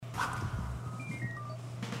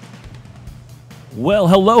Well,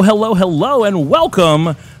 hello, and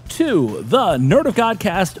welcome to the Nerd of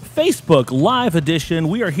Godcast Facebook Live edition.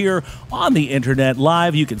 We are here on the internet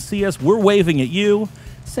live. You can see us. We're waving at you.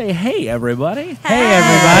 Say hey, everybody. Hey,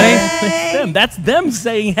 everybody. That's them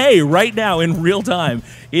saying hey right now in real time.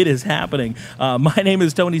 It is happening. My name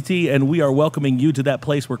is Tony T, and we are welcoming you to that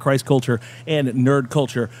place where Christ culture and nerd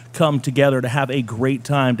culture come together to have a great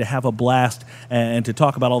time, to have a blast, and to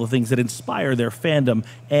talk about all the things that inspire their fandom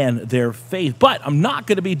and their faith. But I'm not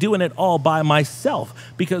going to be doing it all by myself,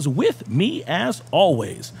 because with me, as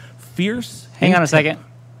always, fierce... Hang on a second.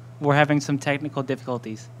 We're having some technical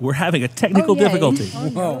difficulties. We're having a technical difficulty.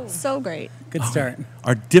 Whoa. So great. Good start.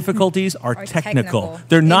 Our difficulties are technical.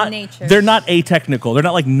 They're in not. nature. They're not atechnical. They're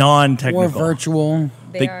not like non-technical. Or virtual.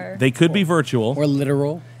 They could be virtual Or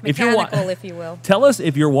literal. if you're Mechanical, if you will. Tell us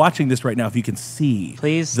if you're watching this right now, if you can see.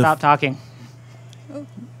 Please stop talking.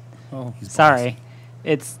 Oh, Sorry.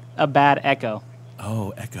 It's a bad echo.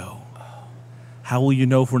 Oh, echo. How will you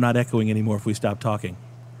know if we're not echoing anymore if we stop talking?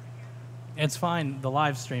 It's fine. The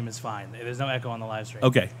live stream is fine. There's no echo on the live stream.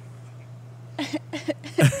 Okay.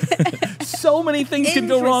 So many things can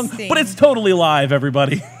go wrong, Interesting. but it's totally live,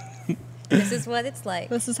 everybody. This is what it's like.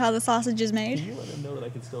 This is how the sausage is made. Can you let him know that I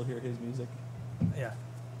can still hear his music? Yeah.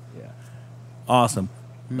 Yeah. Awesome.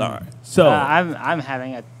 All right. So I'm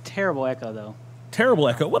having a terrible echo, though. terrible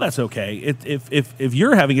echo. Well, that's okay. If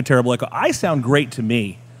you're having a terrible echo, I sound great to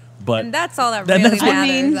me, but And that's all that That- really that's what- matters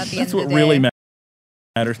I mean, at the that's end what of the really day.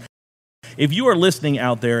 matters. If you are listening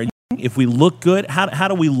out there, and if we look good, how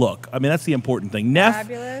do we look? I mean, that's the important thing. Neff,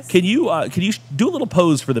 Fabulous. can you do a little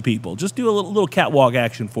pose for the people? Just do a little catwalk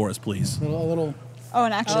action for us, please. A little. Oh,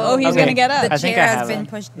 and actually, Oh, he's okay. going to get The up. I think chair I has have been one.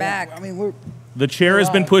 pushed back. I mean, we're. The chair has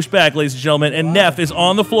been pushed back, ladies and gentlemen, and Neff is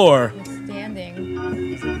on the floor, Standing.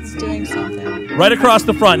 He's doing something. right across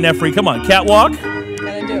the front. Neffrey, come on, catwalk.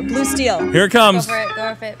 Gotta do it. Blue steel. Here it Go comes, for it.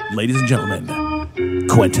 Go for it. ladies and gentlemen,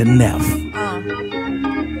 Quentin Neff.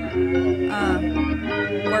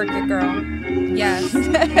 Work it, girl. Yes.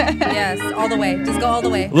 Yes. All the way. Just go all the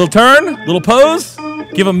way. Little turn, little pose.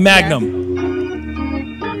 Give him Magnum.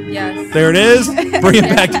 Yes. There it is. Bring it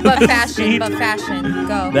back to But the fashion. seat. But fashion.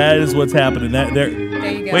 Go. That is what's happening. There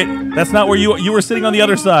you go. Wait, that's not where you were sitting on the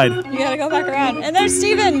other side. You gotta go back around. And there's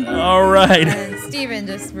Steven. All right. And Steven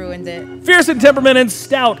just ruined it. Fierce in temperament and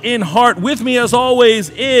stout in heart. With me, as always,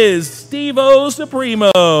 is Steve-O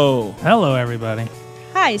Supremo. Hello, everybody.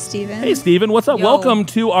 Hi, Steven. Hey, Steven. What's up? Yo. Welcome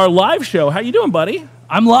to our live show. How you doing, buddy?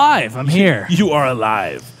 I'm live. I'm here. You are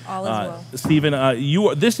alive. All is well. Steven,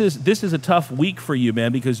 this is a tough week for you,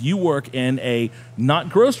 man, because you work in a not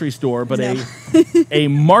grocery store, but a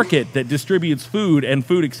market that distributes food and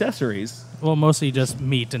food accessories. Well, mostly just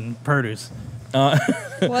meat and produce.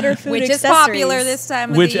 What are food Which is accessories? popular this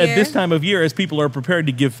time of Which the year. at this time of year, as people are prepared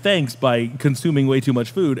to give thanks by consuming way too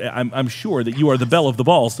much food, I'm sure that you are the belle of the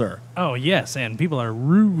ball, sir. Oh, yes, and people are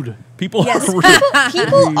rude. People Yes, are rude.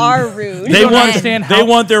 people are rude. They don't want understand they how-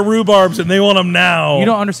 want their rhubarbs and they want them now. You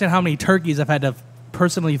don't understand how many turkeys I've had to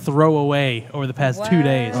personally throw away over the past 2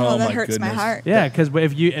 days. Oh, Oh, that my hurts my goodness. heart. Yeah, because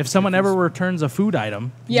if someone ever returns a food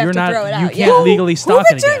item, You have you're to not throw it you out, can't yeah. legally stock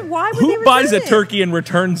it again. Why would they Who buys a return it? turkey and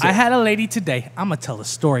returns it? I had a lady today. I'm gonna tell the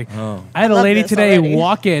story. Oh. I had a love lady this today already.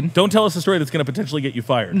 walk in. Don't tell us a story that's going to potentially get you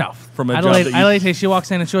fired. No, from a I had job lady, that I had a you. lady today, she walks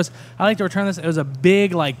in and she goes, "I like to return this." It was a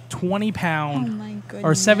big, like 20-pound Oh, my or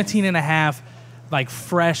goodness. 17 and a half, like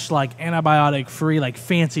fresh, like antibiotic-free, like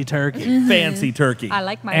fancy turkey. Fancy turkey. I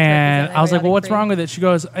like my And turkeys I was like, "Well, what's antibiotic-free. wrong with it?" She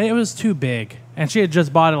goes, "It was too big." And she had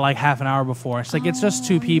just bought it like half an hour before. She's like, "It's just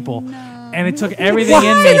two people." And it took everything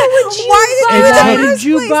in me. Why did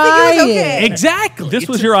you buy it? Exactly. This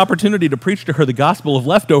was your opportunity to preach to her the gospel of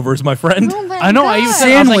leftovers, my friend. Oh my I know. I even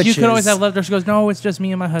said, I was like, "You could always Sandwiches. have leftovers." She goes, "No, it's just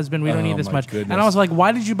me and my husband. We don't Oh, need this my much." goodness. And I was like,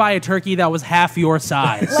 "Why did you buy a turkey that was half your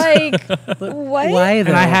size?" Like, what? Why though?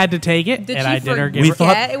 And I had to take it, Did and she I did her forget? give we her.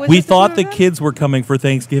 thought Yeah, it was we just a thought the few of kids were coming for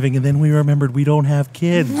Thanksgiving, and then we remembered we don't have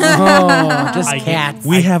kids. Oh, just I- cats.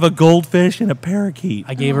 We have a goldfish and a parakeet.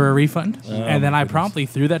 I gave her a refund, Oh, and then my I goodness. promptly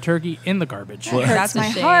threw that turkey in the garbage. Hurts That's a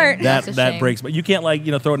my shame. heart. That That's a that shame. breaks, but you can't throw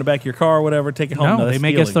it in the back of your car or whatever. Take it home. No, that's they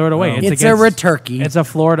make us stealing. throw it away. Oh. It's a turkey. It's a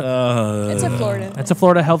Florida. It's a Florida. It's a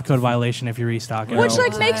Florida health code violation if you restock it. Which, Oh.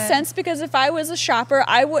 like, makes sense because if I was a shopper,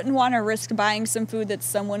 I wouldn't want to risk buying some food that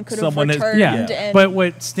someone could have Someone has- returned. yeah, And but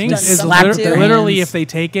what stinks done is something to their literally hands. if they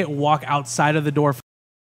take it, walk outside of the door.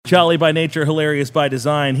 Jolly by nature, hilarious by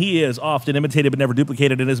design. He is often imitated but never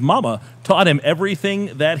duplicated, and his mama taught him everything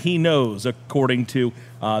that he knows, according to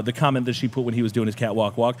the comment that she put when he was doing his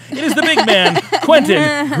catwalk walk. It is the big man,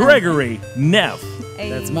 Quentin Gregory Neff.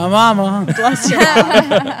 That's my mama. bless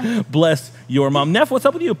your Bless your mom. Neff, what's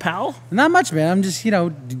up with you, pal? Not much, man. I'm just,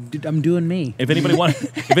 I'm doing me. If anybody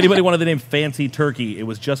wanted the name Fancy Turkey, it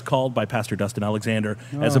was just called by Pastor Dustin Alexander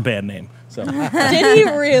as a band name. So Did he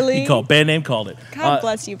really? band name called it. God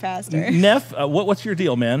bless you, Pastor. Neff, what's your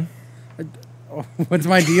deal, man? What's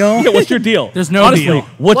my deal? Yeah, what's your deal? There's no Honestly, deal.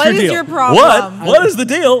 What's What your is deal? your problem? What is the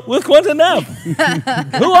deal with Quentin Neff?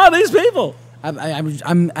 Who are these people?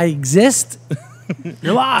 I exist,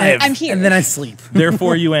 You're live. I'm here. and then I sleep.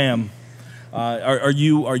 Therefore, you am. Are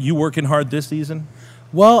you working hard this season?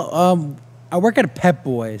 Well, I work at a Pep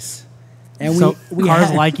Boys, and So we cars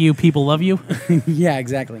have, like you, people love you. yeah,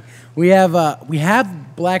 exactly. We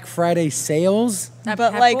have Black Friday sales. At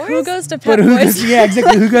But Pep like, Boys? who goes to But Pep who Boys? goes, yeah,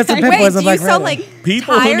 exactly. Who goes to Pep Wait, Boys on do you Black sell Friday? like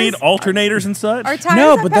People tires? who need alternators and such. Are tires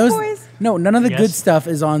No, at but Pep those Boys? none of the Yes. good stuff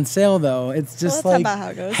is on sale though. It's just Well, that's like about how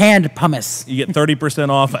it goes. hand pumice. You get 30%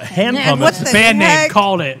 off hand Man, what pumice. the Band name heck?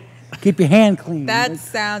 called it. Keep your hand clean. That It's-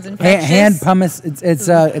 sounds infectious. hand pumice.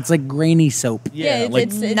 It's like grainy soap. Yeah, it's, like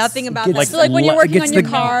it's Nothing about Gets- that. so like when you're it working gets on your the-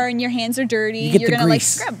 car and your hands are dirty, You get you're the gonna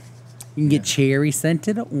grease. like scrub. You can get cherry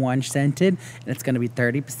scented, orange scented, and it's going to be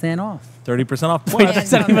 30% off. 30% off. Wait, Plus,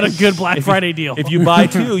 that's not even a good Black Friday deal. if you buy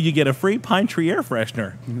two, you get a free Pine Tree air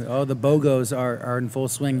freshener. Oh, the BOGOs are in full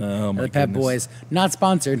swing. Oh, my the Pep goodness. Boys, not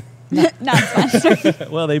sponsored. Not sponsored.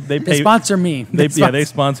 Well, they They pay. sponsor me. They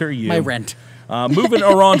sponsor you. my rent. Moving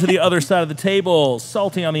around to the other side of the table,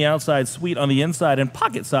 salty on the outside, sweet on the inside, and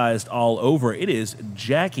pocket-sized all over. It is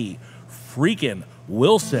Jackie freaking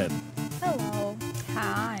Wilson. Hello.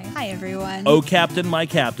 Hi. Hi, everyone. Oh, Captain, my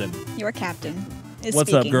Captain. Your captain is What's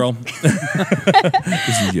speaking. up, girl?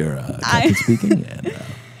 This is your I'm- speaking. And,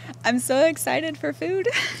 I'm so excited for food.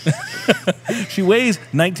 she weighs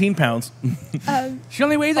 19 pounds. She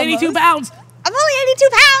only weighs 82 Almost. pounds. I'm only 82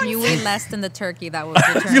 pounds. You weigh less than the turkey that was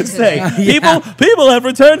I was returned gonna say, today. people have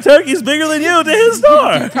returned turkeys bigger than you to his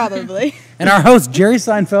store. Probably. And our host, Jerry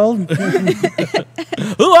Seinfeld.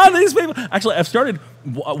 Who are these people? Actually, I've started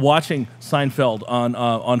watching Seinfeld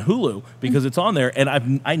on Hulu because it's on there,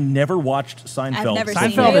 and I never watched Seinfeld. I've never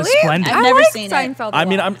seen Seinfeld it. is splendid. I've I never like seen it. Seinfeld. I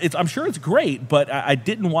mean, I'm sure it's great, but I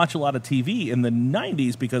didn't watch a lot of TV in the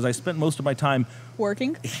 90s because I spent most of my time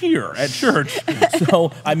Working. here at church.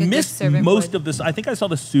 So I good missed servant most would. of this. I think I saw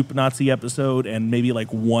the Soup Nazi episode and maybe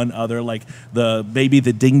like one other, like the Baby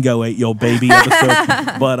the Dingo Ate Your Baby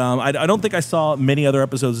episode. But I don't think I saw many other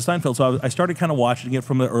episodes of Seinfeld. So I started kind of watching it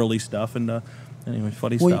from the early stuff. And anyway,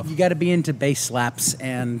 funny Well, stuff. you got to be into bass slaps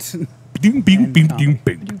and Ding, bing, bing, ding,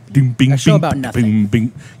 bing, ding, bing, A show bing, about bing, nothing.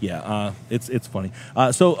 bing. Yeah, it's funny.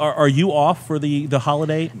 So are you off for the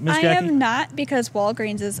holiday, Miss I Jackie? am not because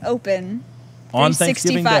Walgreens is open. On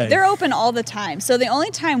Thanksgiving 365. Day. They're open all the time. So the only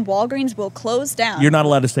time Walgreens will close down. You're not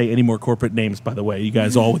allowed to say any more corporate names, by the way. You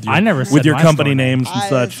guys all with your I never with said your my company store name. names and It's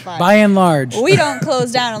such. fine. by and large. We don't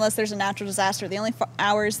close down unless there's a natural disaster. The only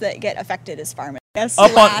hours that get affected is farming. That's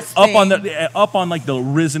Up Last up on like the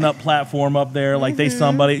risen up platform up there, like they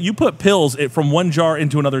somebody you put pills from one jar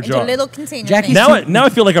into another Into jar. a little container. Jackie's thing. Now I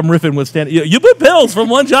feel like I'm riffing with Stan. You put pills from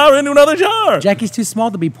one jar into another jar. Jackie's too small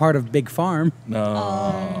to be part of Big Farm.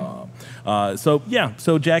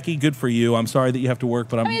 So Jackie, good for you. I'm sorry that you have to work,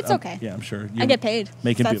 but I mean, it's okay. Yeah, I'm sure. I get paid.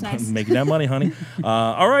 Making So that's nice. making that money, honey.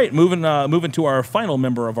 All right, moving to our final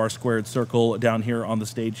member of our squared circle down here on the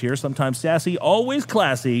stage here. Sometimes sassy, always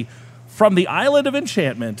classy. From the Island of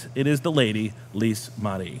Enchantment, it is the lady, Lise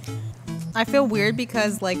Marie. I feel weird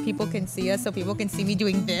because like people can see us, so people can see me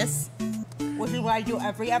doing this, which is what I do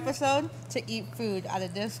every episode to eat food at a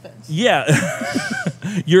distance. Yeah,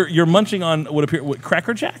 you're munching on what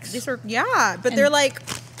Cracker Jacks. These are but they're like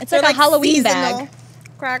It's they're like a Halloween seasonal bag.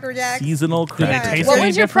 Cracker Jacks. Seasonal they Cracker taste Jacks. What any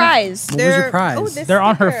was your different? prize? What was your prize? Oh, this They're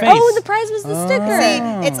on her sticker. face. Oh, the prize was the sticker.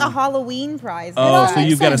 See, it's a Halloween prize. Oh, so makes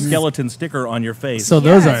you've got a sense. skeleton sticker on your face. So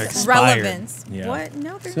those are Yes, expired. relevance. Yeah. What?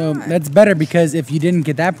 No, they're So not. that's better because if you didn't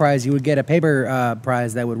get that prize, you would get a paper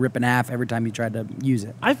prize that would rip in half every time you tried to use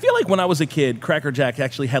it. I feel like when I was a kid, Cracker Jack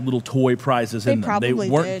actually had little toy prizes They in them. probably They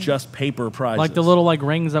weren't did. just paper prizes. Like the little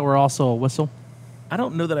rings that were also a whistle. I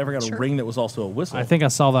don't know that I ever got a Sure. ring that was also a whistle. I think I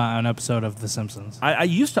saw that on an episode of The Simpsons. I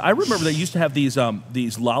remember they used to have these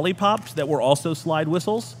lollipops that were also slide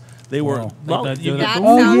whistles. They were Oh. you that get-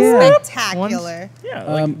 Oh, sounds yeah. spectacular. yeah,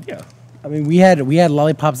 like, yeah. I mean, we had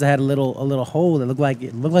lollipops that had a little hole that looked like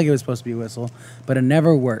it was supposed to be a whistle, but it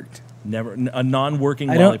never worked. Never a non-working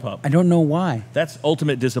I lollipop. don't know why. That's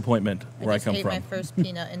ultimate disappointment where I just come ate from. my first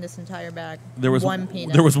peanut in this entire bag. There was one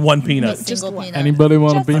peanut. There was one peanut. single one. peanut. Anybody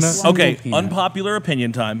want a peanut? Just Okay, Single peanut. unpopular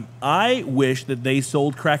opinion time. I wish that they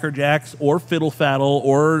sold Cracker Jacks or Fiddle Faddle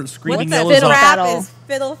or Screaming What's that Yellow Fiddle Zombies. crap Faddle. is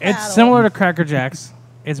fiddle It's faddle. similar to Cracker Jacks.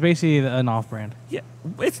 It's basically an off-brand. Yeah,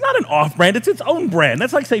 It's not an off-brand. It's its own brand.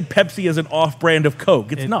 That's like saying Pepsi is an off-brand of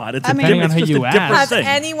Coke. It's not. It's, depending on it's who just you a ask. different Has thing.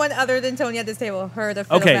 anyone other than Tony at this table heard of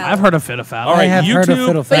Fiddle Okay, Faddle? I've heard of Fiddle Faddle. All right, I have heard of YouTube-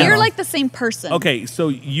 Fiddle But Faddle. you're like the same person. Okay, so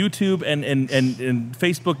YouTube and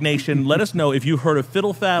Facebook Nation, let us know if you've heard of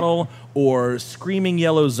Fiddle Faddle or Screaming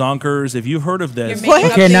Yellow Zonkers. If you've heard of You're this, making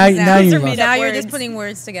up Okay, now things you Those are lost. made Now up you're words. just putting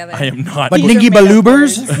words together. I am not. But These are Dinky made up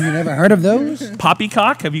Baloobers? words. You never heard of those?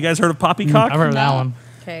 Poppycock. Have you guys heard of Poppycock? I've heard of that No. one.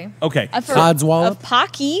 Okay. Okay, I've heard Codswallop? of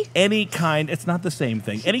Pocky. any kind, it's not the same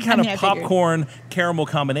thing. Any kind I mean, of I figured. popcorn caramel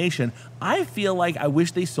combination. I feel like I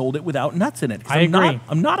wish they sold it without nuts in it. 'Cause I agree.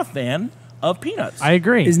 I'm not a fan of peanuts. I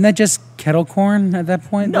agree. Isn't that just kettle corn at that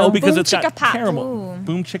point? no, though? because Boom it's got Chicka Pop. caramel. Ooh.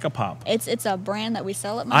 Boom Chicka Pop. It's a brand that we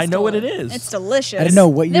sell at my I know what store. it is. It's delicious. I didn't know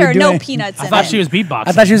what you there were are no doing. peanuts I in thought it. she was beatboxing.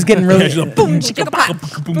 I thought she was getting really. She's like, Boom chicka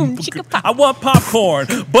pop. Boom chicka pop. I want popcorn,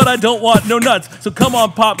 but I don't want no nuts. So come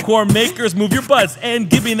on, popcorn makers, move your butts and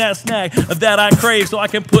give me that snack that I crave so I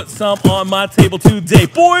can put some on my table today.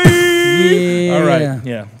 Boy! Yeah. All right.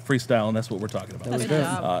 Yeah, freestyle, and that's what we're talking about. Good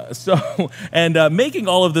job. Making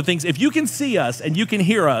all of the things, if you can see us and you can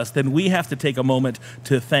hear us, then we have to take a moment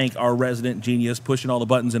to thank our resident genius, pushing all the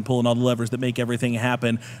buttons and pulling all the levers that make everything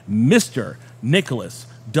happen, Mr. Nicholas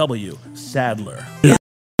W. Sadler.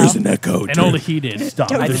 There's an echo. and only he did.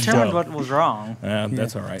 Stop I the determined show. what was wrong.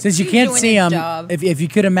 That's all right. Since you He's can't doing see his him, job. if you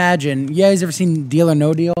could imagine, you guys ever seen Deal or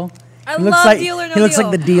No Deal? I He looks love like, Deal or No He looks Deal.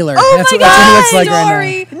 like the dealer. Oh that's my what he looks God, like right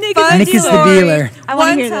Dory. now. Nick is Nick is the dealer. I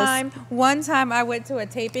wanna hear One time I went to a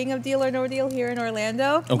taping of Deal or No Deal here in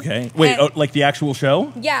Orlando. Okay. Wait, And- like the actual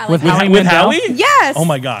show? Yeah. With like Howie With Mandel? Howie? Yes. Oh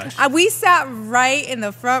my gosh. We sat right in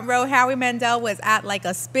the front row. Howie Mandel was at like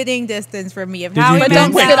a spitting distance from me. If Did Howie you- But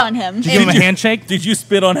don't Mandel, spit on him. Did you give him a handshake? Did you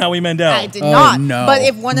spit on Howie Mandel? I did Oh, not. no. But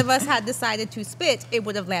if one of us had decided to spit, it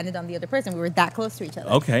would have landed on the other person. We were that close to each other.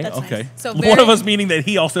 Okay, That's okay. nice. So one very- of us meaning that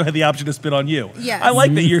he also had the option to spit on you. Yes. I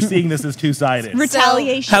like that you're seeing this as two-sided.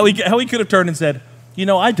 Retaliation. Howie could have turned and said, you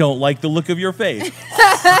know, I don't like the look of your face.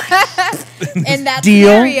 In that Deal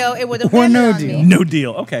scenario, it would have or landed no on deal? me. No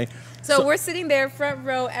deal. Okay. So we're sitting there front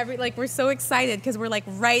row, we're so excited because we're like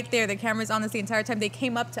right there. The camera's on us the entire time. They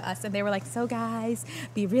came up to us and they were like, "So guys,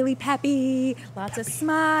 be really peppy, lots of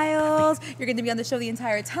smiles. You're going to be on the show the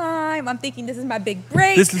entire time." I'm thinking this is my big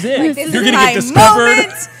break. This is it. Like, this You're is gonna my get discovered.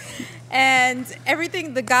 moment. And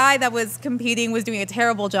everything. The guy that was competing was doing a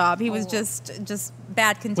terrible job. He was just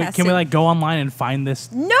bad contestant. Wait, can we like go online and find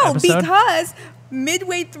this No, episode? because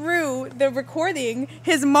midway through the recording,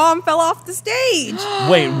 his mom fell off the stage.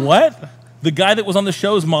 Wait, what? The guy that was on the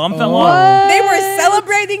show's mom fell off? They were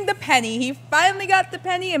celebrating the penny. He finally got the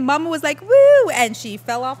penny, and Mama was like, "Woo!" and she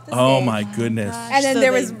fell off the stage. Oh my goodness. And then So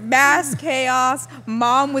there they- was mass chaos.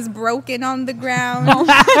 Mom was broken on the ground.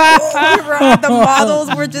 The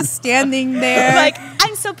models were just standing there. Like,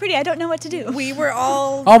 I'm so pretty. I don't know what to do. we were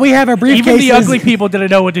all. All we have are briefcases. Even the ugly people didn't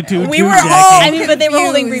know what to do. We too, were Jackie. all. I mean, but they were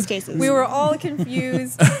holding confused. briefcases. We were all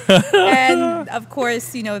confused, and of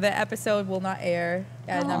course, you know the episode will not air,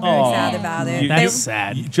 and I'm very Aw. sad about it. You- That's They-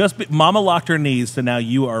 sad. Mama locked her knees, so now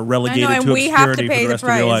you are relegated and to we have to obscurity pay for the the rest of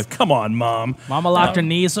your price. life. Come on, Mom. Mama locked her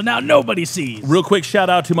knees, so now nobody sees. Real quick shout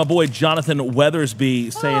out to my boy Jonathan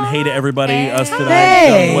Weathersby saying hey to everybody, us today.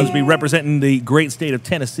 Hey. Jonathan Weathersby representing the great state of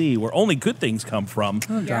Tennessee, where only good things come from.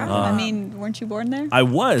 I mean, weren't you born there? I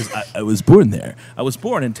was born there. I was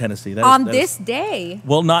born in Tennessee. That is- on that is- this day.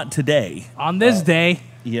 well, not today. On this day,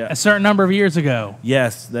 yeah. a certain number of years ago.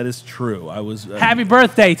 Yes, that is true. I was. Happy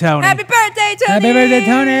birthday, Tony. Happy birthday, Tony! Happy birthday,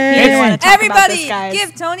 Tony! He didn't want to talk about Everybody, this, guys.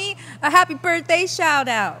 give Tony a happy birthday shout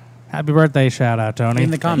out Happy birthday shout out, Tony. In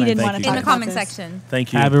the He comments. didn't Thank want you. to in talk the comment about this. section.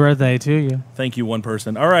 Thank you. Happy birthday to you. Thank you, one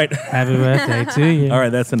person. All right. Happy birthday to you. All right,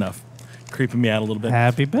 that's enough. Creeping me out a little bit.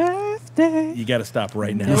 Happy birthday. You got to stop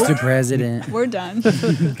right now. Mr. President. We're done.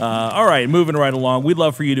 All right, moving right along. We'd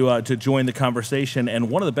love for you to join the conversation, and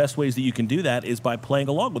one of the best ways that you can do that is by playing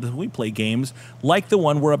along with us. We play games like the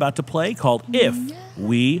one we're about to play called If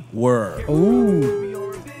We Were.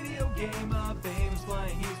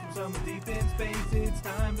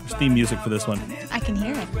 There's theme music for this one. I can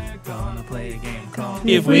hear it. Gonna play a game called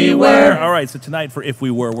If We Were. All right, so tonight for If We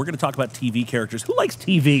Were, we're going to talk about TV characters. Who likes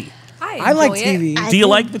TV? I like enjoy it. TV. Do you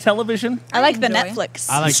like the television? I like the enjoy. Netflix.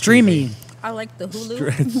 I like Streaming. I like the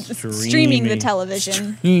Hulu. Streaming the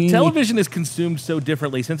television. Television is consumed so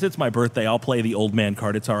differently. Since it's my birthday, I'll play the old man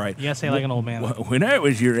card. It's all right. You say like an old man. When I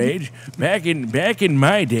was your age, back in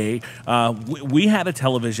my day, we had a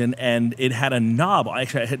television and it had a knob.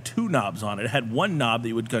 Actually, it had two knobs on it. It had one knob that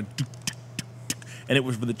you would go, and it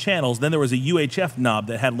was for the channels. Then there was a UHF knob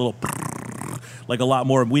that had a little, like a lot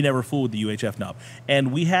more. We never fooled with the UHF knob,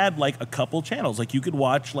 and we had like a couple channels. Like you could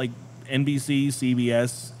watch like NBC,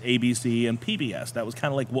 CBS, ABC, and PBS. That was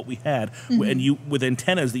kind of like what we had, and you with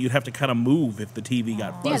antennas that you'd have to kind of move if the TV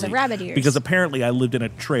got fuzzy. Yeah, the rabbit ears. Because apparently I lived in a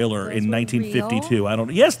trailer in were 1952. I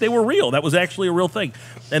don't. Yes, they were real. That was actually a real thing.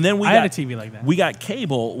 And then I had a TV like that. We got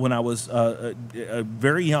cable when I was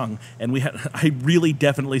very young, and we had. I really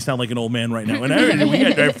definitely sound like an old man right now. And we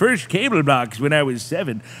had our first cable box when I was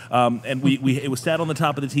 7, and it was sat on the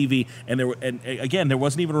top of the TV, and again there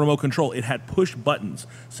wasn't even a remote control. It had push buttons,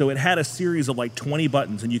 so it had a series of like 20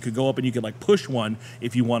 buttons, and you could go up and you could like push one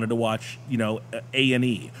if you wanted to watch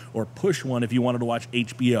A&E, or push one if you wanted to watch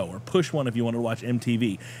HBO, or push one if you wanted to watch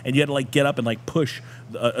MTV, and you had to like get up and like push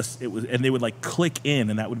and they would like click in,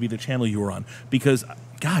 and that would be the channel you were on. Because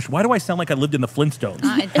gosh, why do I sound like I lived in the Flintstones?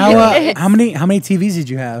 How many TVs did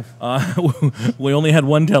you have? We only had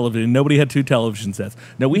one television. Nobody had 2 television sets.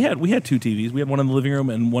 No, we had 2 TVs. We had one in the living room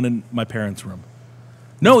and one in my parents' room.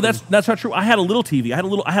 No, that's not true. I had a little TV.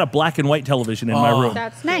 I had a black and white television in my room.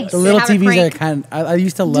 That's nice. The little Did it have a TVs are crank? kind. I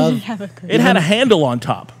used to love. It had a handle on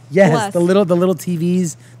top. Yes, Bless. the little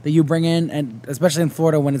TVs that you bring in, and especially in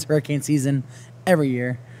Florida when it's hurricane season, every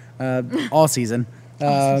year, all season.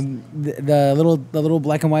 The little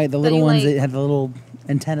black and white, the little you ones like- that had the little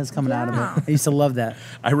antennas coming out of it. I used to love that.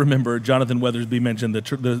 I remember Jonathan Weathersby mentioned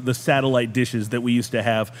the satellite dishes that we used to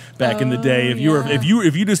have back in the day. If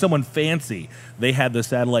you knew someone fancy, they had the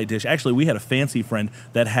satellite dish. Actually, we had a fancy friend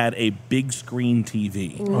that had a big screen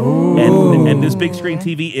TV, and this big screen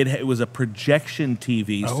TV it was a projection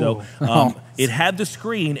TV. So it had the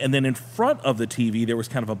screen, and then in front of the TV there was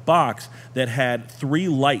kind of a box that had 3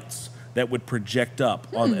 lights that would project up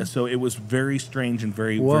on. So it was very strange and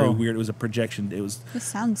very weird. It was a projection. It was. This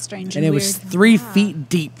sounds strange And and it weird. was 3 feet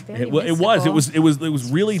deep. It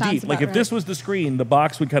was really Sounds deep. Like about if this right. was the screen, the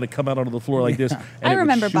box would kind of come out onto the floor like this. And I it would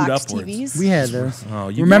remember shoot box upwards. TVs. We had those. Oh,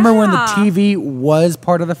 you Remember when the Yeah. TV was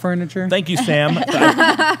part of the furniture? Thank you, Sam.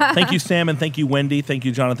 Thank you, Sam, and thank you, Wendy. Thank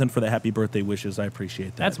you, Jonathan, for the happy birthday wishes. I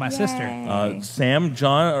appreciate that. That's my sister. Sam,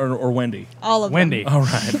 John, or Wendy. All of Wendy. them. All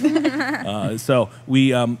right. So we,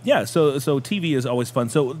 So TV is always fun.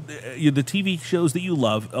 So the TV shows that you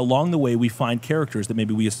love, along the way, we find characters that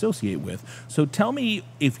maybe we associate with. So tell me,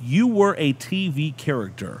 if you were a TV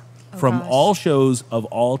character from gosh. all shows of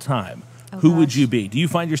all time, who would gosh. you be? Do you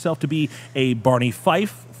find yourself to be a Barney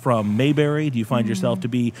Fife from Mayberry? Do you find yourself to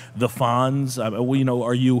be the Fonz?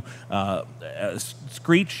 Are you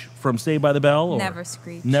Screech from Saved by the Bell? Or Never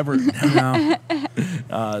Screech. Never. No.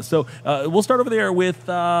 So we'll start over there with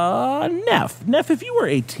Neff. Neff, if you were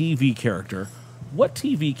a TV character, what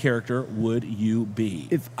TV character would you be?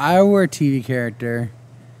 If I were a TV character,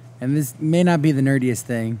 and this may not be the nerdiest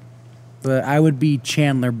thing, but I would be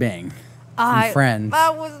Chandler Bing from Friends.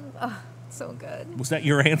 That was so good. Was that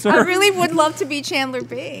your answer? I really would love to be Chandler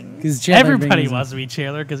Bing. 'Cause Chandler Bing Everybody is- wants to be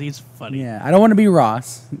Chandler because he's funny. Yeah, I don't want to be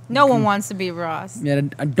Ross. No one wants to be Ross. Yeah,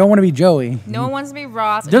 I don't want to be Joey. No one wants to be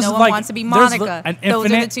Ross. There's no one like- wants to be there's Monica. an Those are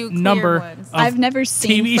the infinite 2 clear number ones. of I've never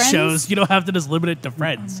seen TV Friends. shows. You don't have to just limit it to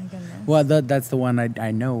Friends. Well, that's the one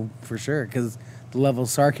I know for sure, because the level of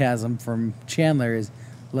sarcasm from Chandler is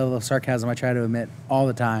the level of sarcasm I try to emit all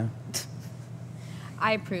the time.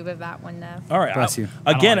 I approve of that one, though. All right. Bless you.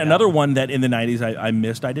 Again, like another one that in the 90s I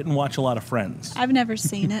missed. I didn't watch a lot of Friends. I've never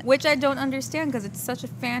seen it. Which I don't understand because it's such a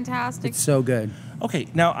fantastic. It's so good. Okay,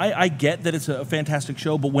 now I get that it's a fantastic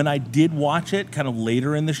show, but when I did watch it kind of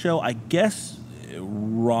later in the show, I guess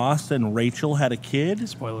Ross and Rachel had a kid.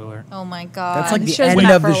 Spoiler alert. Oh my god. That's like the the show's end been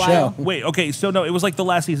out of for the a while. show. Wait, okay, so no, it was like the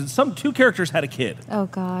last season. 2 characters had a kid. Oh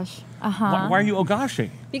gosh. Why are you oh goshing?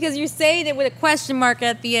 Because you're saying it with a question mark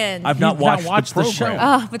at the end. I've not You've not watched, watched the the show.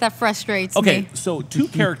 program. But that frustrates Okay, me. so 2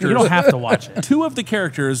 characters. You don't have to watch it. 2 of the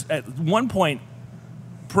characters at one point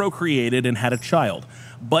procreated and had a child.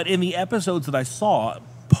 But in the episodes that I saw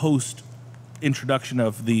post introduction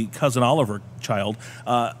of the Cousin Oliver child,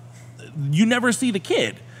 you never see the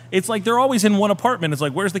kid. It's like they're always in one apartment. It's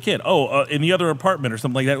like, where's the kid? Oh, in the other apartment or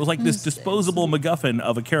something like that. It was like this disposable MacGuffin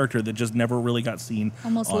of a character that just never really got seen.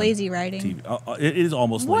 Almost on lazy writing. TV. It is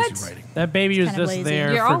almost What? lazy writing. That baby was kind of just lazy.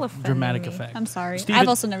 there You're all for offending dramatic me. effect. I'm sorry. Steven- I've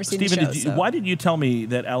also never seen Steven, the show. So. why did you tell me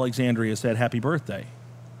that Alexandria said happy birthday?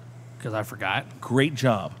 Because I forgot. Great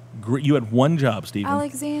job. You had one job, Steven.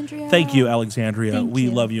 Alexandria. Thank you, Alexandria. Thank we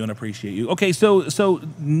you. love you and appreciate you. Okay, so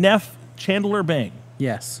Neff Chandler Bing,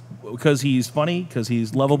 Yes. because he's funny, because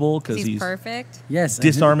he's lovable, because He's he's perfect. Yes. and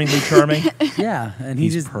disarmingly charming. Yeah, and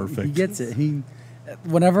He's he perfect. He gets it.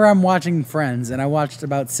 Whenever I'm watching Friends, and I watched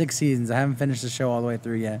about 6 seasons, I haven't finished the show all the way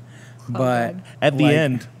through yet. But At the like-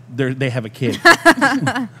 end, they have a kid.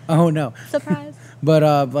 oh no! Surprise.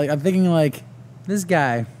 But like I'm thinking, like this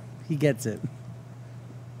guy, he gets it.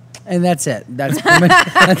 And that's it. That's pretty much,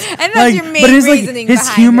 And that's your main but his, reasoning his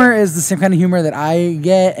behind humor it. is the same kind of humor that I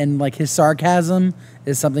get, and like his sarcasm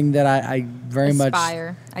is something that I very much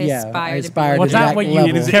Aspire. I yeah, aspire I to aspire be. to Well, it's that not what you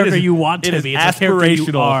level. the character you want It to is be. It's a character you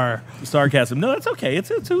aspirational are. sarcasm. No, that's okay. It's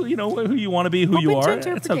who you know who you want to be, who you Open to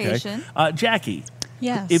are. It's okay. interpretation. Jackie,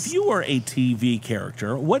 Yes. if you were a TV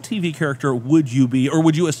character, what TV character would you be, or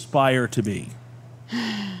would you aspire to be?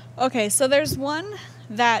 Okay, so there's one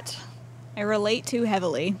that I relate to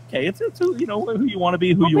heavily. Okay, it's who you know who you want to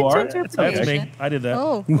be, who you Open are. to That's me. interpretation. I did that.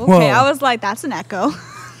 Oh, Whoa. okay. I was like, that's an echo.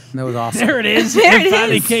 That was awesome. There it is. There it it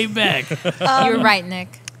finally is. came back. You're right,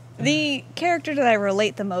 Nick. The character that I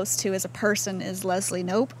relate the most to as a person is Leslie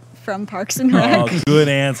Knope from Parks and Rec. Oh, good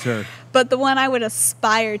answer. But the one I would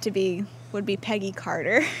aspire to be would be Peggy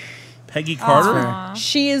Carter. Peggy Carter.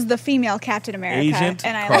 She is the female Captain America, Agent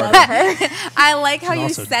and I Carter. love her I like how you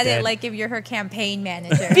also said dead. it like if you're her campaign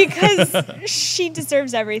manager. because she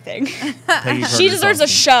deserves everything. Peggy She Carter's deserves a awesome.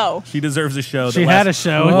 show. She deserves a show. that She had a lasts-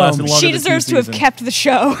 show. lasted longer She than deserves two to have seasons. kept the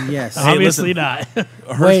show. Yes. Hey, Obviously listen.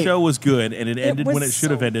 not. Her Wait. show was good, and it ended was when it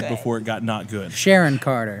should have so ended good. before it got not good. Sharon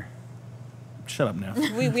Carter. Shut up now.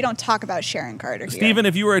 We don't talk about Sharon Carter here. Steven,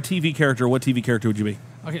 if you were a TV character, what TV character would you be?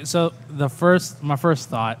 Okay, so my first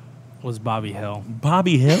thought was Bobby Hill,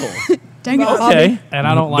 Bobby Hill. Dang it, Okay. and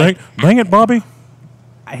I don't like. Dang it, Bobby.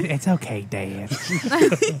 It's okay, Dad.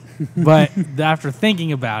 But after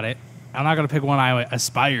thinking about it, I'm not gonna pick one I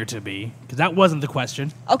aspire to be because that wasn't the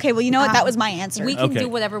question. Okay, well, you know what? That was my answer. we can Okay. do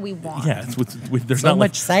whatever we want. Yeah, there's So not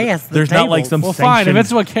much sass. at the There's not like table. some Well, fine. If sanctioned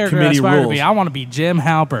it's what character I committee aspire to rules. be, I want to be Jim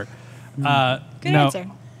Halpert. Good no, answer.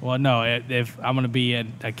 Well, no. If I'm gonna be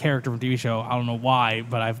a character from a TV show, I don't know why,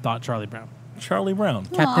 but I've thought Charlie Brown. Charlie Brown.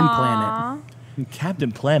 Captain Planet.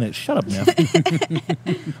 Captain Planet. Shut up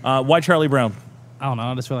now. Why Charlie Brown? I don't know.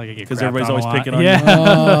 I just feel like I get Because crapped everybody's on a always lot. picking on yeah.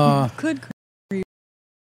 you. Oh,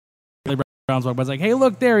 Charlie Brown's walking by. It's like, hey,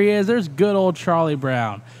 look, there he is. There's good old Charlie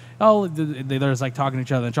Brown. Oh, they're just like talking to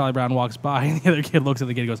each other, and Charlie Brown walks by, and the other kid looks at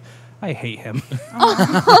the kid and goes, I hate him.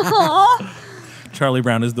 Charlie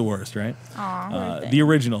Brown is the worst, right? The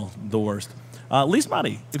original, the worst. Lise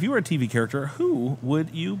Motti, if you were a TV character, who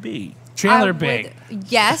would you be? Chandler I Big.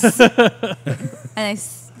 would- yes. And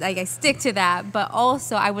I stick to that, but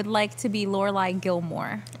also I would like to be Lorelai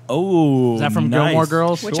Gilmore. Oh, Is that from nice Gilmore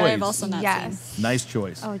Girls? Which I have choice. also not seen. Yes. Nice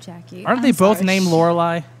choice. Oh, Jackie. Aren't I'm they both sorry. named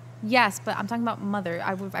Lorelai? Yes, but I'm talking about mother.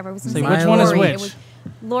 I was So saying which one is Rory. which? It was,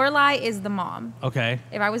 Lorelai is the mom. Okay.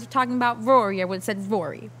 If I was talking about Rory, I would have said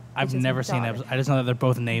Rory. I've which is never her seen daughter. that. I just know that they're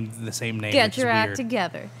both named the same name. Get which your is act weird.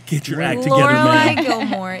 together. Get your act together, Lorelai man.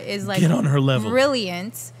 Gilmore is like Get on her level.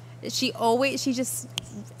 brilliant.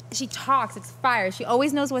 She talks, it's fire. She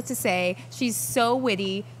always knows what to say. She's so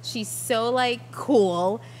witty. She's so like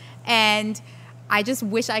cool. And I just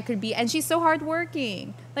wish I could be, and she's so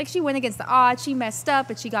hardworking. Like she went against the odds. She messed up,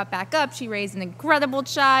 but she got back up. She raised an incredible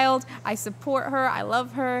child. I support her. I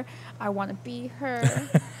love her. I want to be her.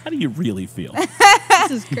 How do you really feel?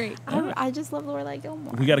 This is great. I just love Lorelai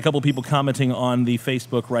Gilmore. We got a couple people commenting on the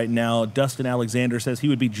Facebook right now. Dustin Alexander says he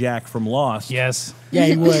would be Jack from Lost. Yes. yeah,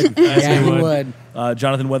 he would. Yeah, he would.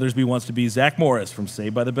 Jonathan Weathersby wants to be Zach Morris from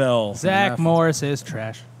Saved by the Bell. Zach Enough. Morris is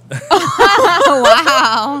trash.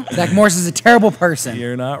 Wow. Zach Morris is a terrible person.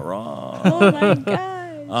 You're not wrong. Oh my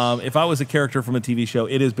gosh. If I was a character from a TV show,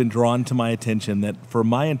 it has been drawn to my attention that for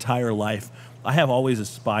my entire life, I have always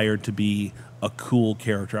aspired to be a cool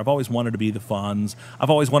character. I've always wanted to be the Fonz. I've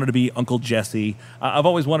always wanted to be Uncle Jesse. I've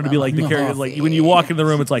always wanted to be like the character. Like when you walk in the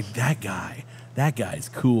room, it's like that guy's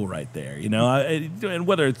cool right there, you know. And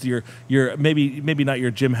whether it's your maybe not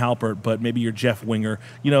your Jim Halpert, but maybe your Jeff Winger.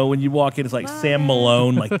 You know, when you walk in, it's like Sam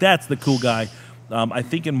Malone. Like that's the cool guy. I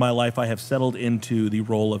think in my life I have settled into the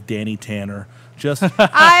role of Danny Tanner. Just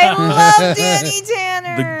I love Danny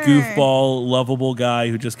Tanner. the goofball, lovable guy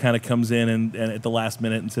who just kind of comes in and at the last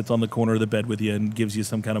minute and sits on the corner of the bed with you and gives you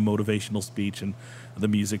some kind of motivational speech, and the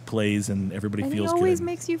music plays and everybody And he feels always good.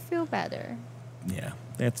 makes you feel better. Yeah,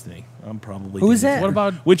 that's me. I'm probably Who's Danny that? Tanner.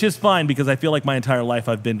 What about Which is fine because I feel like my entire life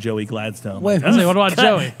I've been Joey Gladstone. Wait, Like, I was like, what about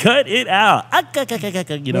Joey? cut it out.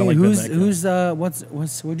 You know, Wait, like who's that.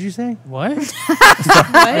 what'd you say? What?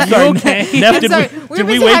 Sorry, okay? Neff, I'm did sorry. we We're did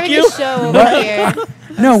we busy wake having you? a show over here.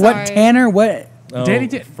 No, what Sorry. Tanner? What Oh, Danny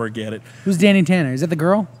Tan- forget it. Who's Danny Tanner? Is that the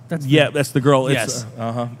girl? That's That's the girl. Yes.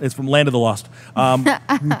 It's from Land of the Lost.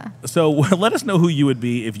 So let us know who you would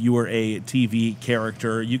be if you were a TV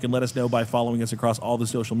character. You can let us know by following us across all the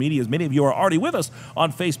social medias. Many of you are already with us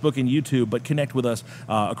on Facebook and YouTube, but connect with us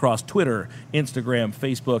across Twitter, Instagram,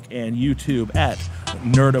 Facebook, and YouTube at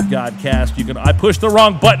Nerd of Godcast. I pushed the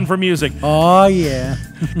wrong button for music. Oh yeah.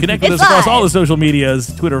 Connect with us It's across all the live. social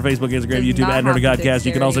medias, Twitter, Facebook, Instagram, Does YouTube, not at Nerd of have the Godcast.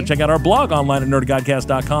 You can also dexterity. check out our blog online at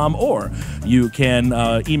nerdofgodcast.com, or you can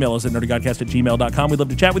email us at nerdofgodcast@gmail.com. We'd love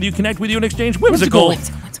to chat with you, connect with you, and exchange whimsical.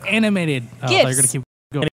 animated. Oh, Gifts. they're gonna keep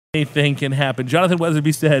going. Anything can happen. Jonathan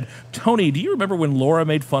Weatherby said, Tony, do you remember when Laura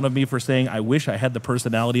made fun of me for saying, I wish I had the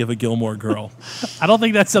personality of a Gilmore Girl? I don't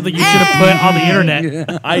think that's something you should have put on the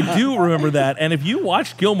internet. I do remember that. And if you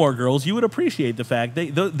watch Gilmore Girls, you would appreciate the fact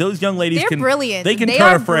those young ladies They're can brilliant. They can They turn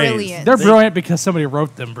are a phrase. brilliant. They're brilliant because somebody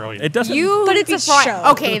wrote them brilliant. It doesn't. But it's a Before- show.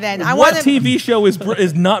 Okay, then I what want to. TV show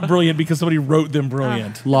is not brilliant because somebody wrote them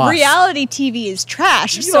brilliant? Lost. Reality TV is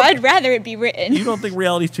trash, so don't- I'd rather it be written. You don't think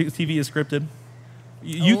reality TV is scripted?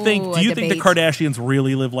 You Ooh, think? Do you a think the debate. Kardashians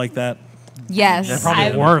really live like that? Yes, They're probably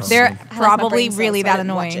I- worse. They're I like my probably brain really cells, so I that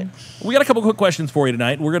didn't watch annoying. We got a couple quick questions for you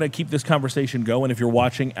tonight. We're going to keep this conversation going. If you're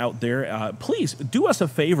watching out there, please do us a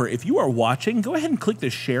favor. If you are watching, go ahead and click the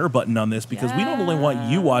share button on this, because we don't only want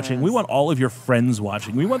you watching, we want all of your friends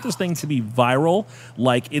watching. We want this thing to be viral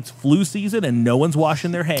like it's flu season and no one's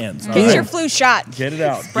washing their hands. all Get right? your flu shot. Get it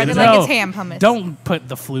out. Spread Get it it like out. it's ham hummus. Don't put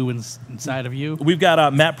the flu inside of you. We've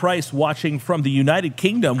got Matt Price watching from the United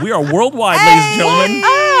Kingdom. We are worldwide, ladies and gentlemen.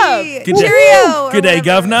 Hey, Good day, Cheerio. good day,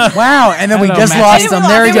 Governor. Wow, and then we Hello, just Matt. lost him.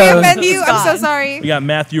 There he Did we goes. offend you? I'm so Gone. sorry. We got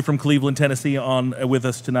Matthew from Cleveland, Tennessee, on with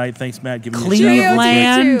us tonight. Thanks, Matt. Giving me a Cleveland. shout out.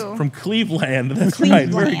 Cheerio to you too. From Cleveland. That's right.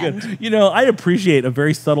 Very good. You know, I appreciate a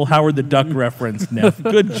very subtle Howard the Duck reference, Neff.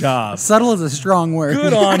 Good job. Subtle is a strong word.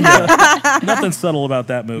 Good on you. Nothing subtle about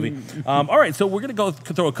that movie. All right, so we're going to go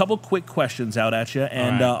throw a couple quick questions out at you,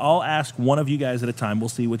 and All right. I'll ask one of you guys at a time. We'll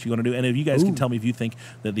see what you're going to do. And if you guys can tell me if you think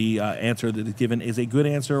that the answer that is given is a good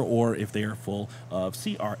answer or if they are full of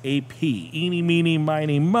C-R-A-P. Eeny, meeny,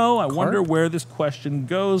 miny, mo. I wonder where this question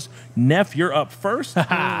goes. Neff, you're up first.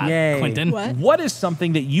 Yay. Clinton. What? What is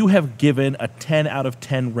something that you have given a 10 out of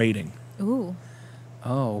 10 rating? Ooh.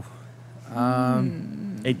 Oh.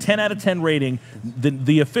 A 10 out of 10 rating,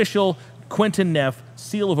 the official Quentin Neff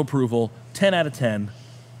seal of approval, 10 out of 10.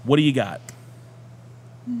 What do you got?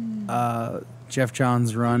 Jeff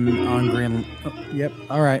Johns' run on Green. Oh, yep.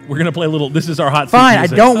 All right. We're going to play a little, this is our hot seat Fine. I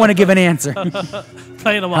music. don't want to give an answer.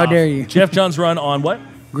 Playing them How off. dare you? Jeff Johns' run on what?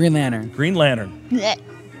 Green Lantern. Green Lantern. Blech.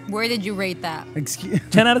 Where did you rate that? Excuse.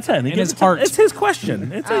 10 out of 10. He In gives his it 10. heart. It's his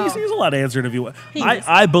question. It's he's allowed to answer it if you want. is.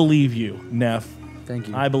 I believe you, Neff. Thank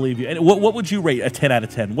you. I believe you. And what would you rate a 10 out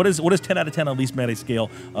of 10? What is 10 out of 10 on least Maddie's scale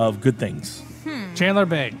of good things? Chandler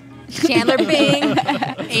Bing. Chandler Bing,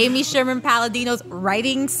 Amy Sherman Palladino's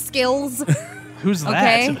writing skills. Who's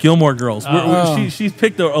Okay. that? Gilmore Girls. Oh. She's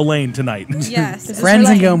picked a lane tonight. Yes. This is Friends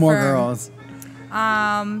her and lane. Gilmore Confirmed.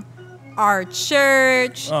 Girls. Our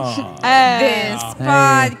church. Aw, This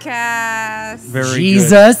podcast. very good.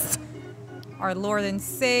 Jesus. Our Lord and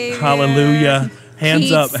Savior. Hallelujah.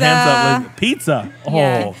 Hands up, Liz. Pizza. Oh,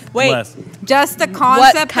 Yeah. Wait. bless. Just the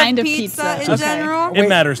concept kind of of pizza, pizza? in Okay. general. It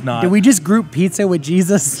matters not. Did we just group pizza with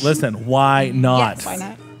Jesus? Listen, why not? Yes. Why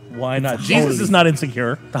not? Why not? Jesus is not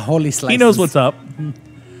insecure. The holy slices. He knows what's up.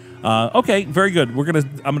 Okay, very good.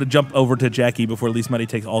 I'm gonna jump over to Jackie before Lise Money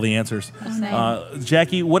takes all the answers.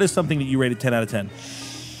 Jackie, what is something that you rated 10 out of 10?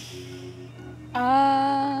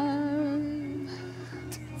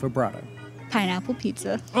 Vibrato. Pineapple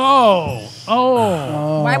pizza. Oh.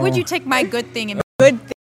 Why would you take my good thing and Good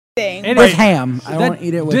thing. It With is- ham. I That- don't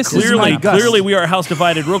eat it with this is cream. my guts. Clearly, we are house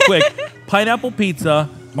divided. Real quick, pineapple pizza.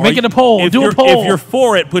 Make it a poll. If Do a you're- poll. If you're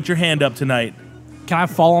for it, put your hand up tonight. Can I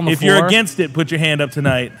fall on the If floor? you're against it, put your hand up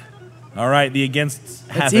tonight. All right, the against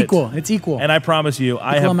have It's it. equal. It's equal. And I promise you,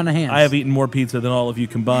 I Equal amount of hands. have eaten more pizza than all of you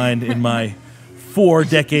combined in my 4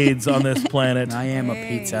 decades on this planet. I am a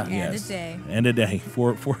pizza. and Yes. a day. And a day.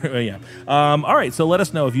 Yeah. All right, so let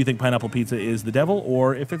us know if you think pineapple pizza is the devil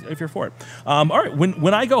or if you're for it. All right,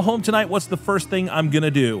 when I go home tonight, what's the first thing I'm going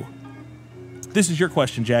to do? This is your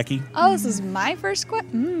question, Jackie. Oh, this is my first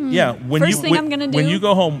question. Yeah. When First you, thing when, I'm gonna When do? you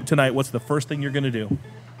go home tonight, what's the first thing you're going to do?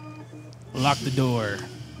 Lock the door.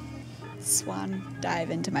 Swan dive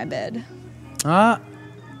into my bed. I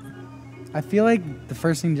feel like the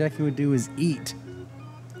first thing Jackie would do is eat.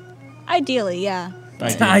 Ideally, yeah.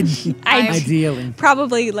 Ideally.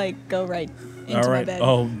 Probably like go right into All my right. bed.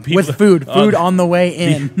 Oh, people, With food. Food on the way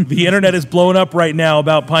in. The internet is blowing up right now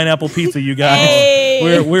about pineapple pizza, you guys. Hey.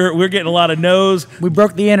 We're getting a lot of no's. We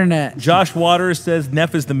broke the internet. Josh Waters says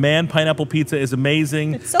Neff is the man. Pineapple pizza is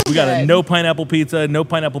amazing. It's so we got a good. no pineapple pizza. No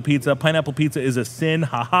pineapple pizza. Pineapple pizza is a sin.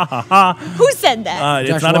 Ha ha ha ha. Who said that? It's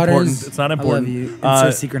Josh not Waters, important. It's not important. I love you.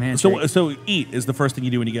 It's a secret handshake. So eat is the first thing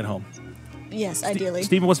you do when you get home. Yes, ideally.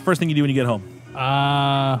 Steven, what's the first thing you do when you get home?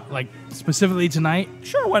 Like specifically tonight,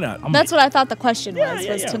 Sure, why not? That's what I thought the question was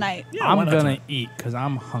yeah. tonight. Yeah, I'm why not gonna tonight? eat because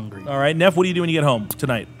I'm hungry. All right, Neff, what do you do when you get home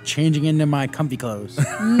tonight? Changing into my comfy clothes.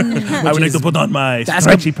 I would like is to put on my Basket-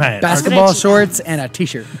 stretchy pants. basketball shorts and a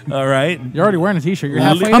t-shirt. All right. You're already wearing a t-shirt. You're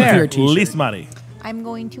halfway Comfier there. t-shirt. Lismati. I'm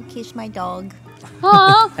going to kiss my dog.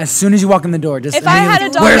 Aw. As soon as you walk in the door, just If I had a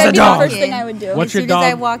immediately, dog, where's the that'd be dog? the first thing I would do. What's as your soon as I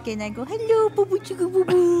dog? walk in, I go, hello, boo boo chicka boo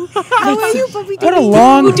boo. How are you, boo What a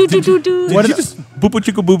long, Did you just boo boo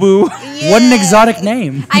chicka boo boo? what an exotic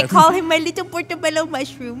name. I call him my little portobello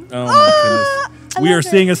mushroom. Oh my goodness. We are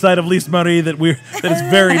seeing a side of Lismati that is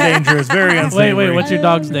very dangerous, very unsavory. Wait, what's your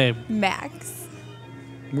dog's name? Max.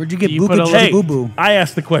 Where'd you get Do you put a boo Hey, boo boo? I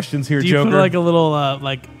asked the questions here, Do you Joker. put like a little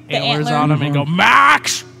antlers antler? on him and go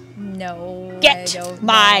Max? No. Get I don't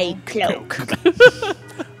my know. cloak.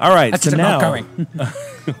 All right, That's so an now. outgoing.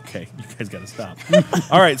 Okay, you guys got to stop.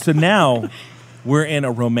 All right, so now we're in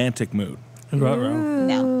a romantic mood.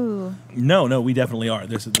 No. No, we definitely are.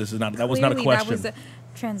 This is not. That was not a Clearly, question. That was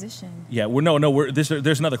a transition. Yeah,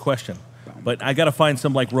 there's another question, but I got to find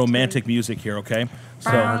some like romantic music here. Okay,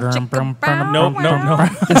 so no. Not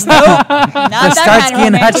that Starsky kind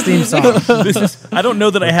and of Hutch romantic theme music. song. This is. I don't know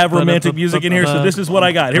that I have romantic music in here, so this is what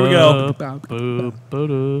I got. Here we go.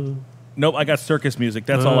 Nope, I got circus music.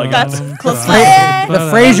 That's all I got. That's close. The In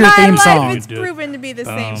Frasier my theme life, song. it's proven to be the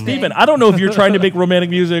same thing. Steven, I don't know if you're trying to make romantic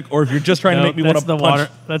music or if you're just trying to make me want that's to the punch. water.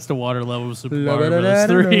 That's the water level of Super Mario Bros.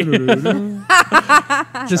 3.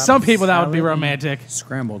 To some people, that would be romantic.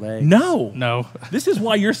 Scrambled eggs. No, No. this is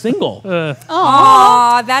why you're single.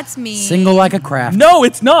 Aw, that's me. Single like a craft. No,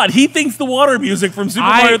 it's not. He thinks the water music from Super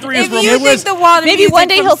Mario 3 is If you romantic. think the water Maybe music one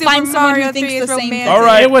day from he'll Super find someone who Mario thinks 3 the is same thing. romantic. All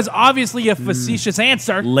right. It was obviously a facetious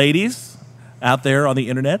answer. Ladies out there on the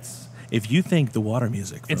internets, if you think the water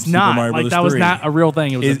music from It's Super not Mario like Brothers that was 3 not a real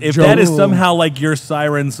thing. It was is, a if joke. that is somehow like your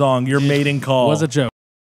siren song, your mating call. was a joke.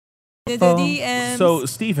 DMs. So,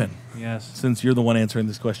 Stephen, Yes. since you're the one answering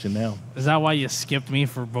this question now, Is that why you skipped me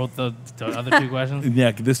for both the other two questions?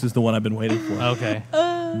 yeah, this is the one I've been waiting for. Okay.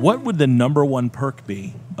 What would the number one perk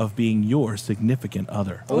be of being your significant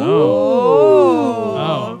other?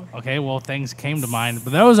 Oh. Okay. Well, things came to mind,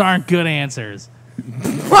 but those aren't good answers.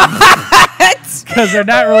 Because they're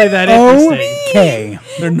not really that interesting. Okay.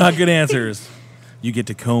 They're not good answers. You get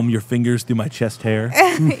to comb your fingers through my chest hair.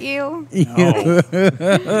 Ew.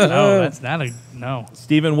 No, that's not a no.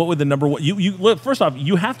 Stephen, what would the number one? You look, first off,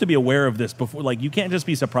 you have to be aware of this before. Like, you can't just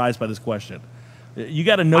be surprised by this question. You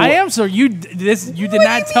got to know. I what- am. So you did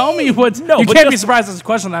not tell me what. No, you but can't be just- surprised at this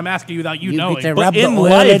question I'm asking you without you You knowing. get to But rub the in oil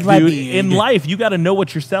life, in my dude, beard. in life, you got to know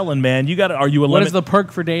what you're selling, man. You got to. Are you a What limit? is the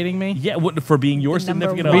perk for dating me? Yeah, for being your The number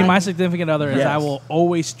significant one. Being other. my significant other is Yes. I will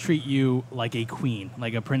always treat you like a queen,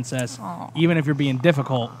 like a princess, even if you're being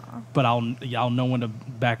difficult. But I'll know when to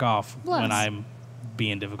back off when Bless. I'm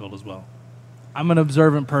being difficult as well. I'm an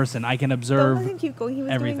observant person. I can Don't let observe. him keep going. He was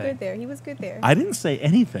everything. doing good there. He was good there. I didn't say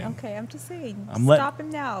anything. Okay, I'm just saying. I'm let- Stop him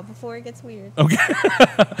now before it gets weird. Okay,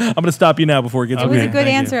 I'm gonna stop you now before it gets It was weird. a good thank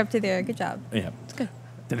you. answer up to there. Good job. Yeah,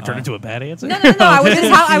 Did it turn into a bad answer? No.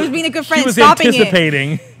 I was being a good friend. she was stopping it.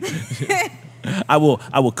 anticipating. I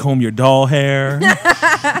will comb your doll hair.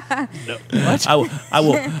 I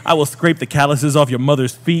will scrape the calluses off your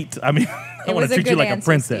mother's feet. I mean, I It want was to a treat you good like a answer,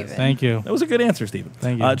 princess. Steven. Thank you. That was a good answer, Stephen.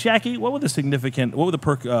 Thank you. Jackie, what would the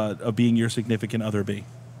perk of being your significant other be?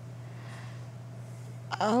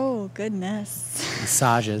 Oh, goodness.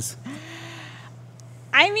 Massages.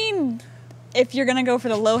 I mean, if you're going to go for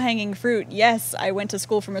the low-hanging fruit, yes, I went to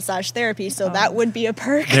school for massage therapy, so that would be a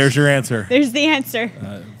perk. There's your answer. There's the answer.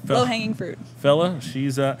 Fel- Low-hanging fruit. Fella,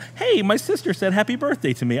 she's hey, my sister said happy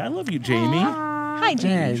birthday to me. I love you, Jamie. Hi,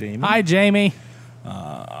 Jamie. Yeah. Jamie. Hi, Jamie.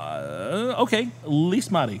 Okay,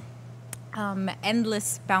 Lismati.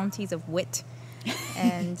 Endless bounties of wit.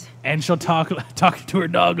 And And she'll talk to her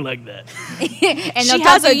dog like that. and She they'll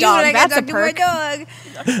has talk a to you dog. like I That's a talk to my perk. dog.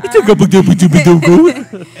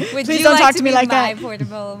 Would Please you don't like talk to to me be like my that.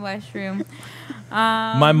 portable mushroom?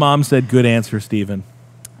 My mom said good answer, Stephen.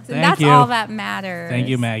 So Thank that's you. all that matters. Thank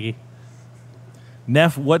you, Maggie.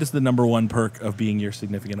 Neff, what is the number one perk of being your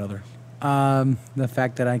significant other? The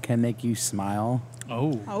fact that I can make you smile,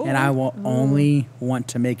 Oh. and I will only want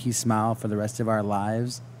to make you smile for the rest of our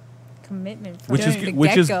lives. Commitment from Which is the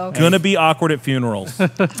get-go. gonna be awkward at funerals.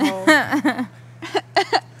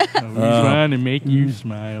 fun and make you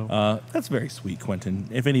smile. That's very sweet, Quentin.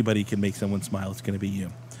 If anybody can make someone smile, it's going to be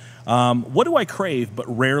you. What do I crave but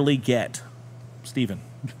rarely get? Steven.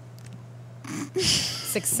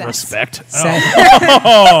 Success. Respect.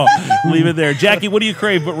 Oh, leave it there. Jackie, what do you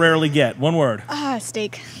crave but rarely get? One word.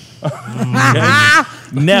 Steak. Okay.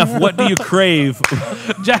 Neff, what do you crave?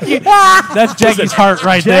 Jackie, that's Jackie's heart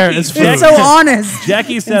right there. Jackie- Is food. It's so honest.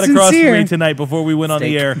 Jackie sat And across from sincere. me tonight before we went on the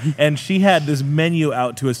Steak. air, and she had this menu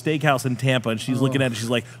out to a steakhouse in Tampa, and she's looking at it. She's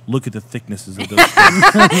like, "Look at the thicknesses of those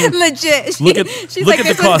steaks. Legit. Look at She's look like, at the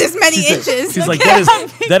this was cost. this many She said- inches. She's like,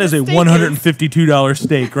 that is a $152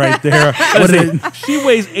 steak right there. She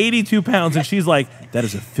weighs 82 pounds, and she's like, that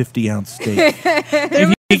is a 50-ounce steak.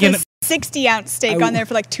 He can, 60-ounce steak on there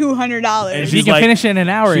for like $200. if She's you can like- finish it in an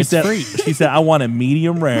hour, it's said, free. She said, I want a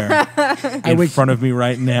medium rare in wish- front of me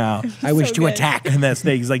right now. I wish So to good. attack. And that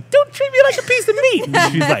steak is like, don't treat me like a piece of meat.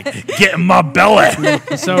 And she's like, get in my belly.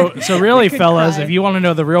 So really, fellas, cry. if you want to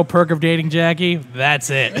know the real perk of dating Jackie, that's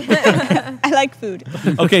it. I like food.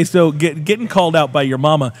 Okay, so getting called out by your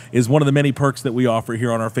mama is one of the many perks that we offer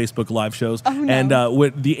here on our Facebook Live shows. Oh, no. And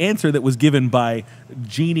with the answer that was given by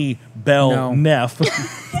Jeannie Bell No. Neff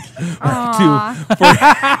I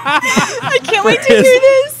can't wait to hear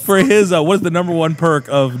this. for his what is the number one perk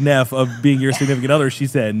of Neff of being your significant other? She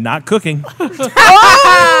said, not cooking.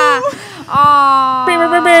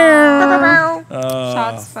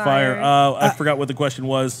 Shots Fire. fired. I forgot what the question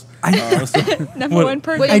was. Number one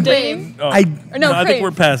perk What of you dating. Oh, I No, I think crave.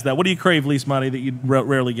 we're past that. What do you crave, Lee Smotty, that you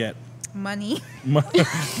rarely get? Money.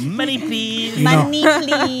 Money, please. Money,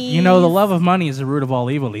 please. You know, the love of money is the root of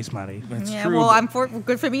all evil, Lee Smutty. That's Yeah, true. well,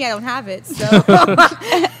 good for me. I don't have it. So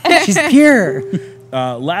she's pure.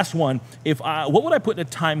 Last one. What would I put in a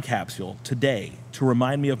time capsule today to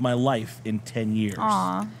remind me of my life in 10 years?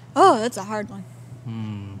 Aw. Oh, that's a hard one.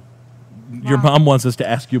 Your mom wants us to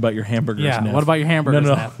ask you about your hamburgers. Yeah, Neff. what about your hamburgers,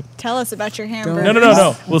 No. Neff? Tell us about your hamburger.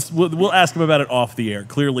 No. We'll ask him about it off the air.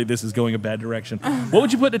 Clearly, this is going a bad direction. What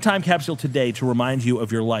would you put in a time capsule today to remind you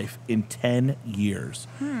of your life in 10 years?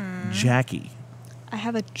 Jackie. I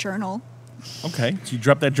have a journal. Okay, so you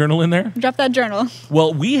drop that journal in there? Drop that journal.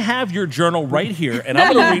 Well, we have your journal right here, and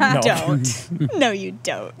I'm going to read. No. Don't. No, you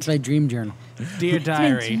don't. It's my dream journal. Dear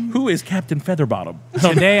diary, Who is Captain Featherbottom?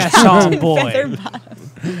 today I saw a boy.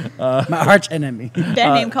 My arch enemy.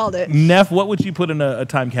 That name called it. Neff, what would you put in a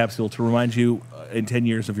time capsule to remind you in 10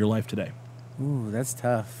 years of your life today? Ooh, that's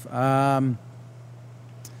tough.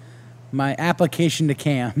 My application to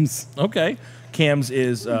CAMS, Okay. CAMS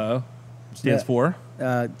is stands Yeah. for?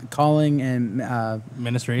 calling and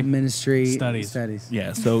Ministry. ministry Studies.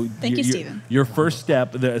 Yeah, so Thank you, Stephen. Your first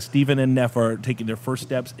step, Stephen and Neff are taking their first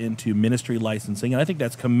steps into ministry licensing, and I think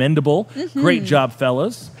that's commendable. Great job,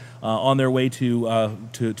 fellas, on their way to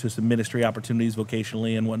some ministry opportunities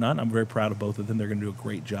vocationally and whatnot. I'm very proud of both of them. They're going to do a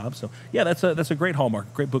great job. So yeah, that's a great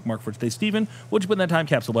hallmark, great bookmark for today. Stephen, what'd you put in that time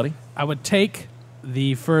capsule, buddy? I would take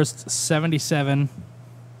the first 77,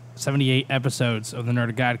 78 episodes of the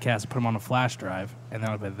Nerd Guidecast and put them on a flash drive, and then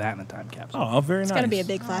I would put that in the time capsule. Oh, very It's nice. got to be a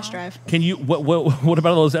big flash drive. Can you? What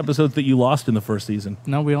about those episodes that you lost in the first season?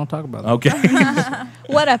 No, we don't talk about that. Okay.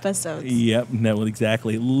 What episodes? Yep. No.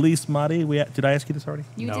 Exactly. Lee Smotty, did I ask you this already?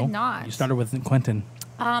 you No, did not. You started with Quentin.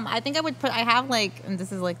 I think I would put. I have and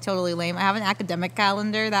this is totally lame. I have an academic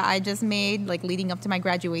calendar that I just made, leading up to my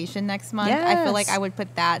graduation next month. I feel like Yes. I would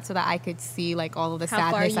put that so that I could see all of the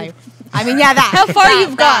How far sadness. you've- I mean, yeah, that. How far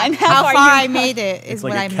you've gone. How How far, far I you've made it is It's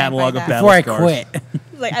like what a I meant catalog by of that. battle Before I scars. quit.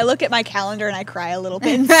 Like I look at my calendar and I cry a little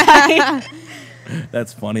bit inside.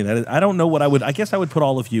 That's funny. I don't know what I would. I guess I would put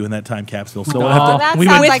all of you in that time capsule. So Oh, I'd have to. That We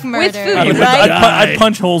sounds would- like with murder. food, I'd, right? I'd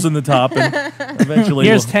punch holes in the top, and eventually.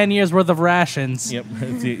 Here's 10 years worth of rations. Yep.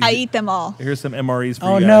 I eat them all. Here's some MREs for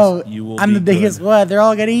Oh you guys. no, You will I'm be the biggest. good. What? They're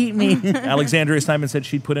all gonna eat me. Alexandria Simon said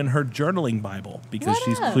she'd put in her journaling Bible because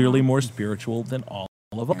she's clearly more spiritual than all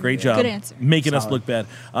of us. Great job. Good answer. Making us look bad.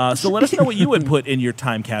 So let us know what you would put in your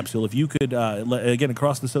time capsule. If you could, again,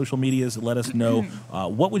 across the social medias, let us know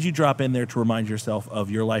what would you drop in there to remind yourself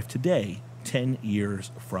of your life today, 10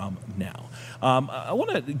 years from now. I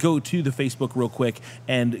want to go to the Facebook real quick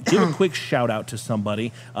and give a quick shout out to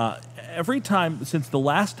somebody. Every time, since the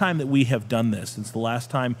last time that we have done this, since the last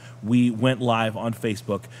time we went live on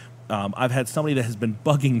Facebook, I've had somebody that has been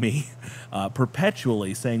bugging me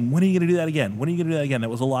perpetually saying, when are you going to do that again? When are you going to do that again? That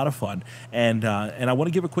was a lot of fun. And I want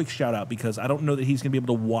to give a quick shout out because I don't know that he's going to be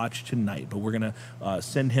able to watch tonight, but we're going to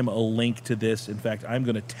send him a link to this. In fact, I'm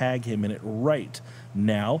going to tag him in it right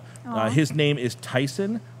now. His name is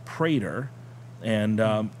Tyson Prater. And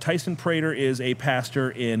Tyson Prater is a pastor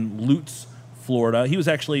in Lutz, Florida. He was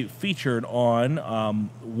actually featured on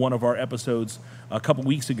one of our episodes a couple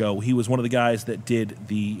weeks ago, he was one of the guys that did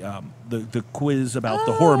the quiz about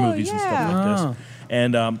the horror movies and stuff like Oh. this.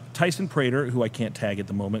 And Tyson Prater, who I can't tag at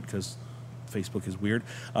the moment because Facebook is weird,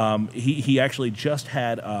 he actually just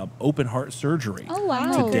had open heart surgery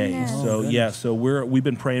today. goodness. So so we've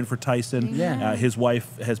been praying for Tyson. Yeah. His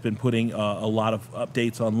wife has been putting a lot of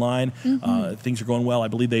updates online. Things are going well. I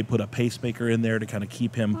believe they put a pacemaker in there to kind of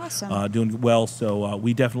keep him Awesome. doing well. So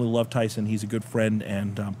we definitely love Tyson. He's a good friend.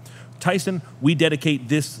 And Tyson, we dedicate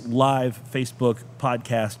this live Facebook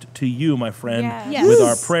podcast to you, my friend, Yes. with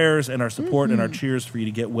our prayers and our support and our cheers for you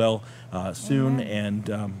to get well soon and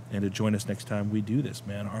to join us next time we do this,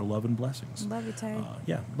 man. Our love and blessings. Love you, Ty.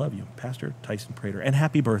 Love you, Pastor Tyson Prater. And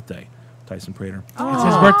happy birthday, Tyson Prater. It's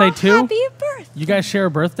his birthday too. Happy birthday. You guys share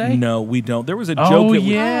a birthday? No, we don't. There was a Oh, joke that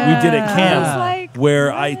yeah. we did at camp I was like,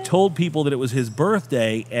 where I told people that it was his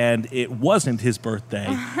birthday, and it wasn't his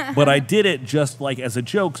birthday. But I did it just like as a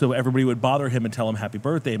joke, so everybody would bother him and tell him happy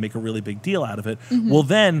birthday and make a really big deal out of it. Well,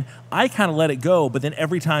 then I kind of let it go, but then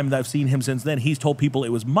every time that I've seen him since then, he's told people it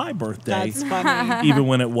was my birthday. That's funny. Even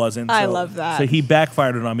when it wasn't. I So- love that. So he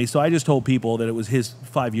backfired it on me. So I just told people that it was his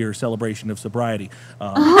 5-year celebration of sobriety.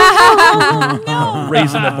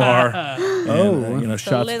 Raising the bar. And,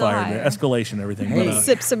 shots little fired. higher. Escalation, everything. Hey. But,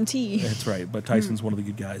 Sip some tea. that's right. But Tyson's one of the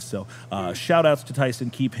good guys. So shout outs to Tyson.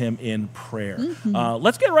 Keep him in prayer.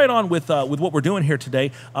 Let's get right on with what we're doing here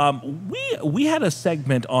today. We had a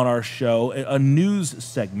segment on our show, a news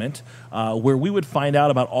segment, where we would find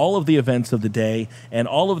out about all of the events of the day and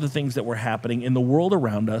all of the things that were happening in the world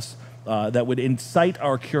around us. That would incite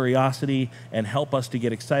our curiosity and help us to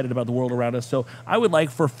get excited about the world around us. So I would like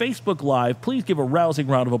for Facebook Live, please give a rousing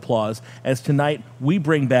round of applause as tonight we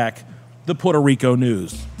bring back the Puerto Rico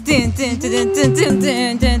news.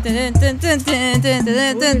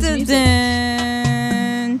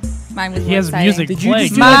 Mine was He more has exciting. music Did you playing.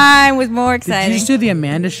 just do Mine was more Did you exciting. just do the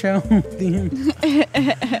Amanda show? Puerto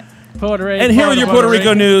Rico, And here with your Puerto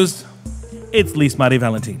Rico news, it's Liz Marie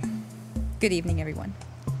Valentin. Good evening, everyone.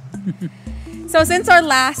 So since our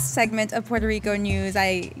last segment of Puerto Rico news,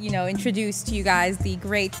 I, introduced to you guys the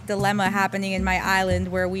great dilemma happening in my island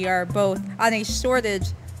where we are both on a shortage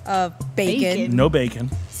of bacon. No bacon,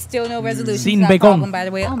 Still no resolution Sin to that bacon. problem, by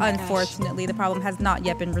the way. Oh my gosh. Unfortunately, the problem has not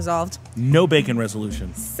yet been resolved. no bacon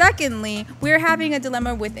resolution. Secondly, we're having a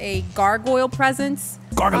dilemma with a gargoyle presence.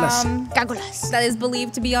 Gargoyles. That is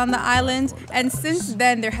believed to be on the island. And since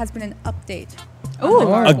then, there has been an update.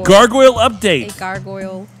 Ooh. A gargoyle update. A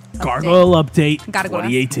gargoyle. Gargoyle update Gargoyle.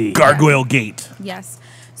 2018. Gargoyle Gate. Yes.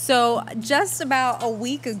 So just about a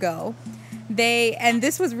week ago, and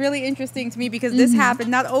this was really interesting to me because this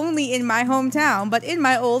happened not only in my hometown, but in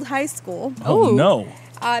my old high school. Oh, Ooh. no.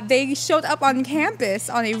 They showed up on campus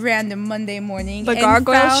on a random Monday morning. The and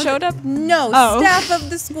gargoyles showed up? No, Oh. staff of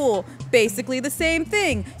the school, basically the same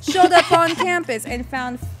thing, showed up on campus and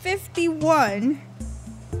found 51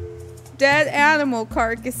 dead animal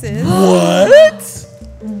carcasses. What?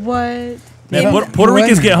 What? Man, In- Puerto What?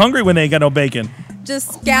 Ricans get hungry when they ain't got no bacon.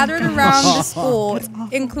 Just scattered around the school,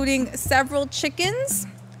 including several chickens.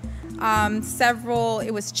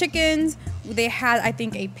 It was chickens. They had, I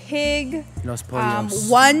think, a pig. Los pollos.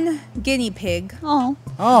 One guinea pig. Oh,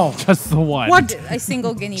 Oh, Just the one. What? A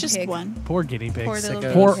single guinea just pig. one. Poor guinea pig. Poor little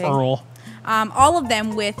Sicko. Poor guinea pig. Earl. All of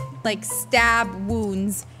them with like stab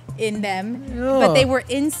wounds in them, but Ugh. they were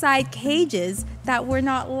inside cages that were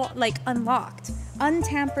not unlocked,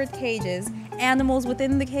 untampered cages. Animals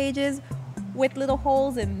within the cages with little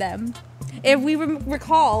holes in them. If we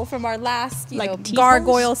recall from our last, Like teeth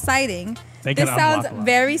gargoyle holes? sighting, They this can sounds unlock one.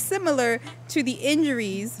 very similar to the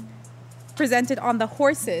injuries presented on the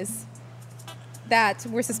horses that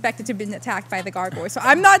were suspected to have been attacked by the gargoyles. So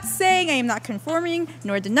I'm not saying, I am not confirming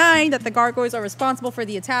nor denying that the gargoyles are responsible for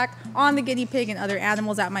the attack on the guinea pig and other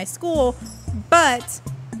animals at my school, but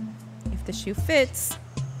if the shoe fits,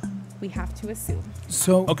 we have to assume.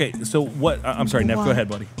 so Okay, so what? I'm sorry, Nev, go ahead,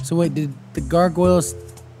 buddy. So wait, did the gargoyles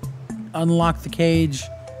unlock the cage,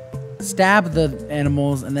 stab the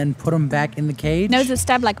animals, and then put them back in the cage? No, does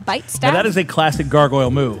stab like bite Now, stab? that is a classic gargoyle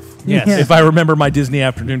move. Yes. Yeah. If I remember my Disney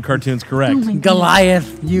afternoon cartoons correct.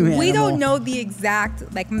 Goliath, you animal. We don't know the exact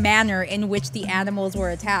manner in which the animals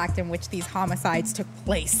were attacked, in which these homicides took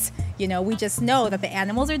place. We just know that the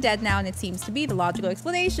animals are dead now, and it seems to be the logical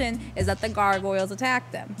explanation is that the gargoyles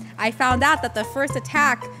attacked them. I found out that the first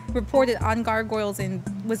attack reported on gargoyles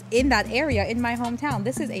was in that area in my hometown.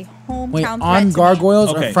 This is a hometown Wait, threat on to me. gargoyles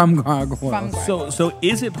Okay. or from gargoyles? From gargoyles. So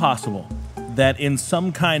is it possible that in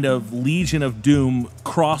some kind of Legion of Doom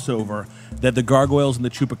crossover that the gargoyles and the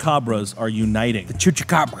chupacabras are uniting? The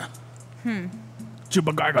chupacabra.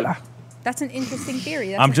 Chupa gargoyle. That's an interesting theory.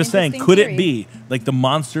 That's I'm an just saying, interesting could theory. it be like the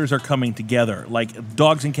monsters are coming together, like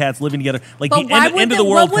dogs and cats living together, like But the why end, would end of the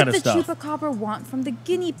world what kind would of the stuff? chupacabra want from the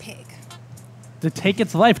guinea pig? To take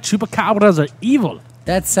its life, chupacabras are evil.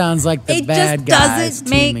 That sounds like the It bad just guys doesn't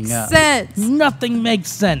make teaming up. sense. Nothing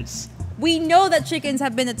makes sense. We know that chickens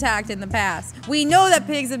have been attacked in the past. We know that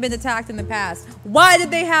pigs have been attacked in the past. Why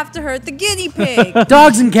did they have to hurt the guinea pig?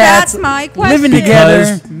 Dogs and cats That's my living question.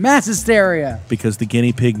 together, Because- mass hysteria. Because the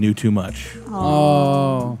guinea pig knew too much.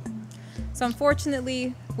 Oh, So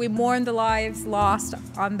unfortunately, we mourn the lives lost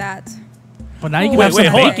on that. But now you can Wait, have some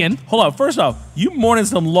hold on. bacon. Hold on. First off, you mourning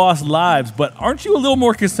some lost lives, but aren't you a little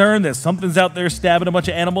more concerned that something's out there stabbing a bunch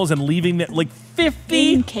of animals and leaving them like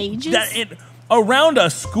 50 In cages? around a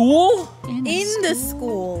school? In the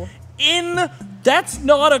school. That's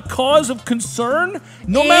not a cause of concern,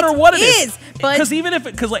 no It matter what it is. is, but- Because even if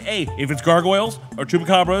if it's gargoyles or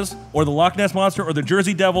chupacabras or the Loch Ness monster or the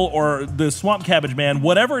Jersey Devil or the swamp cabbage man,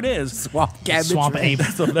 whatever it is, swamp cabbage. Swamp man. ape.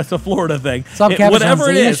 that's a Florida thing. Swamp cabbage Whatever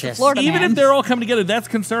sounds it is, delicious. Florida even man. if they're all coming together, that's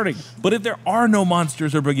concerning. But if there are no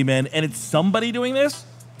monsters or boogeymen and it's somebody doing this,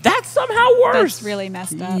 that's somehow worse. That's really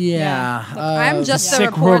messed up. Yeah, I'm just a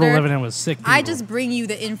Sick world we're reporter. living in with sick people. I just bring you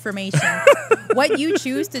the information. What you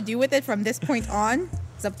choose to do with it from this point on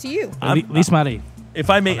is up to you. Least Maddie. If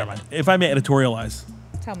I may, never mind. editorialize,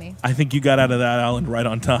 Tell me. I think you got out of that island right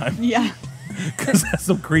on time. Yeah. Because that's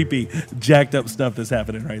some creepy, jacked up stuff that's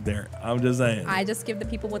happening right there. I'm just saying. I just give the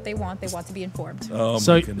people what they want. They want to be informed. Oh, my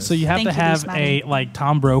So goodness. you have Thank to you, have Least Maddie. a like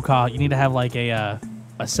Tom Brokaw. You need to have like a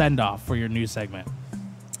send off for your news segment,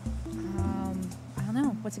 I don't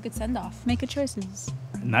know. What's a good send off? Make good choices.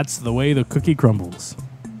 and that's the way the cookie crumbles.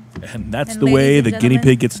 And that's And the way ladies the and guinea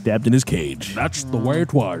gentlemen- pig gets stabbed in his cage. That's the way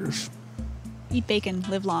it was. Eat bacon,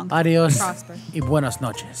 live long. Adios Prosper. y buenas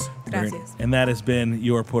noches. Gracias. And that has been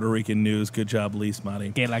your Puerto Rican news. Good job, Lee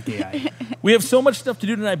Smotty. Que la que hay. We have so much stuff to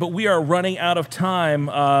do tonight, but we are running out of time.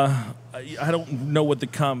 I don't know what the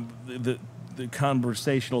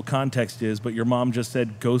conversational context is, but your mom just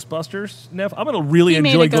said Ghostbusters, Neff. I'm going to really He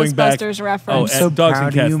enjoy made a going back. Ghostbusters Oh, reference. and so Dogs proud and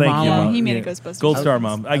of Cats. you, Thank Mom. you, Yeah, Mom. he made a Ghostbusters Gold Star,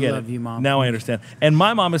 reference. Mom. I get love it. you, Mom. Now I understand. And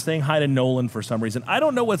my mom is saying hi to Nolan for some reason. I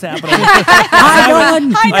don't know what's happening. Hi,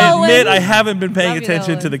 I Nolan. admit I haven't been paying Love you,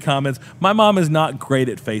 attention to Nolan. the comments. My mom is not great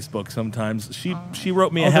at Facebook sometimes. She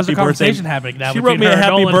wrote me a Oh, there's happy a birthday. conversation happening now She wrote between me a her and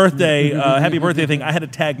happy Nolan. birthday thing. I had to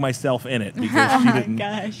tag myself in it because she didn't.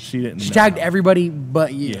 gosh. She didn't. She know. tagged everybody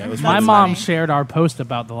but you. Yeah, it was My funny. mom funny. shared our post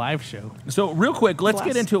about the live show. So real quick, let's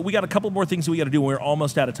get Bless. into it. We got a couple more things that we got to do. We're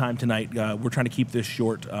almost out of time tonight. We're trying to keep this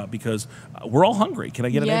short because we're all hungry. Can I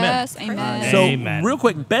get an Yes, amen? amen. So Amen. real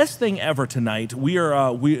quick, best thing ever tonight.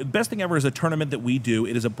 Best thing ever is a tournament that we do.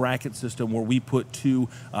 It is a bracket system where we put two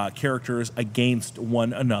characters against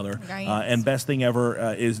one another. Nice. And best thing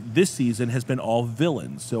ever is this season has been all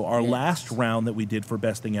villains. So our last round that we did for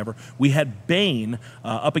best thing ever, we had Bane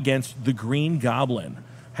up against the Green Goblin.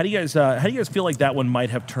 How do you guys feel like that one might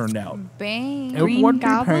have turned out? Bang. Green What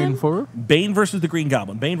Goblin? for? Bane versus the Green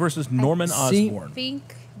Goblin. Bane versus Norman See- Osborn.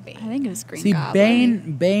 Think Bane. I think it was Green See,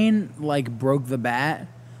 Goblin. Bane like broke the bat,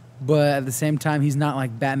 but at the same time, he's not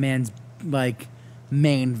like Batman's like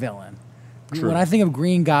main villain. True. When I think of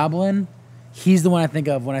Green Goblin, he's the one I think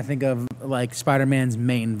of when I think of like Spider-Man's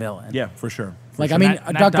main villain. Yeah, for sure. Like sure. I mean,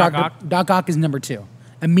 Not Doc Doc Ock is number 2,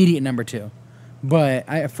 immediate number 2.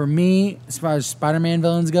 But for me, as far as Spider-Man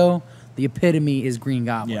villains go, the epitome is Green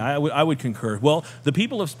Goblin. Yeah, I would concur. Well, the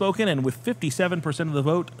people have spoken, and with 57% of the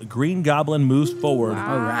vote, Green Goblin moves forward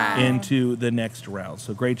into the next round.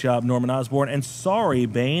 So great job, Norman Osborn. And sorry,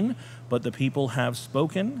 Bane, but the people have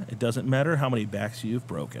spoken. It doesn't matter how many backs you've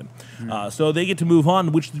broken. So they get to move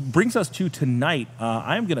on, which brings us to tonight.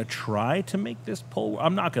 I'm going to try to make this poll.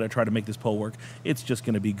 I'm not going to try to make this poll work. It's just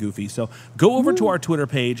going to be goofy. So go over to our Twitter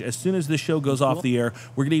page. As soon as this show goes off the air,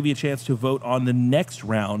 we're going to give you a chance to vote on the next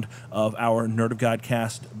round of our Nerd of God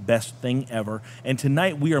cast Best Thing Ever. And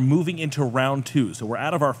tonight we are moving into round 2. So we're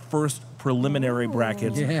out of our first preliminary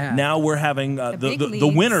brackets. Yeah. Now we're having big the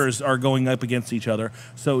leagues. winners are going up against each other.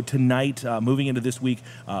 So tonight, moving into this week,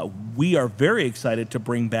 we are very excited to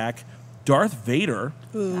bring back Darth Vader,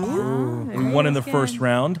 who won in the first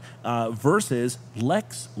round, versus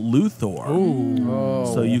Lex Luthor.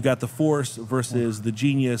 So you got the Force versus the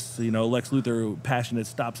genius, Lex Luthor, passionate,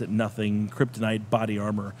 stops at nothing, kryptonite, body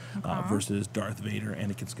armor, versus Darth Vader,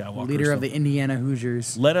 Anakin Skywalker. Leader So of the Indiana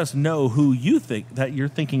Hoosiers. let us know who you think that you're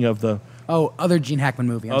thinking of the Oh, other Gene Hackman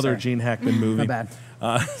movie. I'm other sorry. Gene Hackman movie. My bad.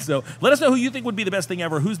 So let us know who you think would be the best thing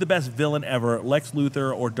ever. Who's the best villain ever? Lex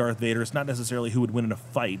Luthor or Darth Vader? It's not necessarily who would win in a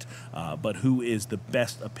fight, but who is the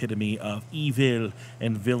best epitome of evil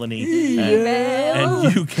and villainy.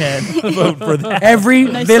 And you can vote for that. Every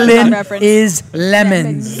Nice villain SpongeBob reference. is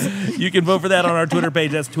lemons. You can vote for that on our Twitter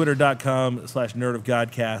page. That's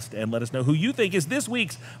twitter.com/nerdofgodcast. And let us know who you think is this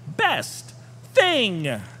week's best thing.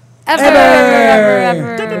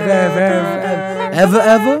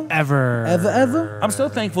 Ever. I'm so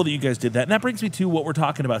thankful that you guys did that. And that brings me to what we're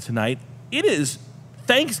talking about tonight. It is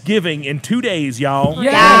Thanksgiving in 2 days, y'all.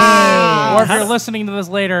 Yes. Or if you're listening to this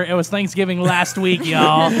later, it was Thanksgiving last week,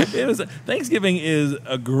 y'all. Thanksgiving is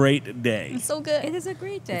a great day. So good. It is a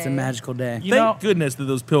great day. It's a magical day. You know, Thank goodness that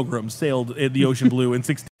those pilgrims sailed in the ocean blue in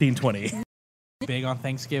 1620. big on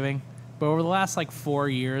Thanksgiving, but over the last 4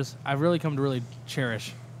 years, I've really come to really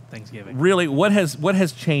cherish Thanksgiving. Really, what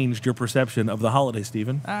has changed your perception of the holiday,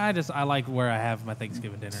 Stephen? I like where I have my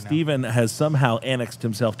Thanksgiving dinner now. Stephen has somehow annexed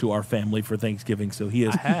himself to our family for Thanksgiving, so he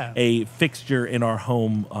is I have. a fixture in our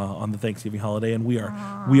home on the Thanksgiving holiday, and we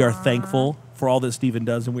are thankful for all that Stephen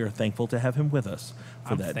does, and we are thankful to have him with us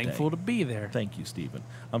for I'm that thankful day. to be there. Thank you, Stephen.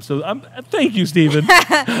 Thank you, Stephen.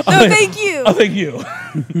 No, thank you. Oh, thank you.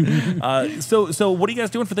 So what are you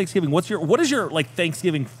guys doing for Thanksgiving? What is your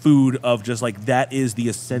Thanksgiving food of just that is the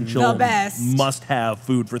essential The best. must-have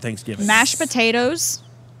food for Thanksgiving? Mashed potatoes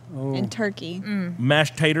and turkey.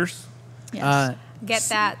 Mashed taters. Yes. Get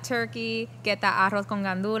that turkey, get that arroz con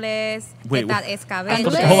gandules, Wait, get that escabeche.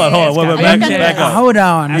 Hold on. Wait, back up. Hold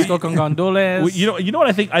on. Asco con gandules. Well, you know what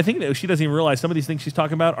I think? I think that she doesn't even realize some of these things she's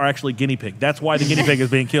talking about are actually guinea pig. That's why the guinea pig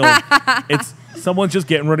is being killed. It's someone's just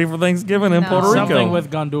getting ready for Thanksgiving in No. Puerto Rico. Something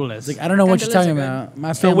with gandules. I don't know what you're Gandules talking are good. about.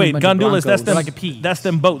 My So family's wait, a bunch of gondolas. That's Broncos. them. Like a pea. That's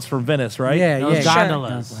them boats from Venice, right? Yeah, Those yeah.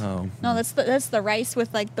 gondolas. Oh. No, that's the rice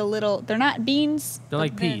with the little. They're not beans. They're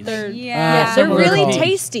like peas. They're Yeah. they're Similar really to peas.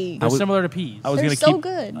 tasty. They're was- similar to peas. I was They're gonna so keep.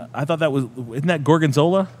 good. I thought that was. Isn't that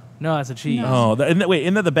gorgonzola? No, that's a cheese. Oh,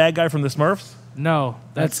 isn't that the bad guy from the Smurfs? No,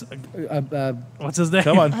 that's what's his name?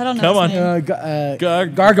 Come on, I don't know come his on. name.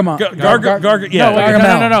 Gargamel. Yeah. No, wait,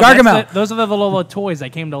 Gargamel. no. Gargamel. Those are the little toys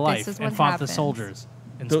that came to life is and what fought happens. the soldiers.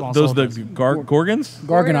 And Those small the soldiers. Gorgons?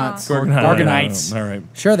 Gorgonauts. Gorgonites. All right.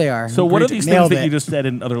 Sure they are. So what are these things Nailed that it. you just said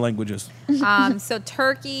in other languages? So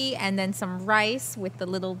turkey and then some rice with the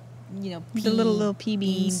little, The little pea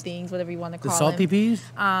beans. things, whatever you want to The call salty them. peas?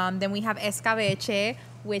 Then we have escabeche,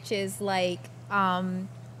 which is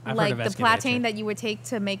I've heard like of the escabeche. plantain that you would take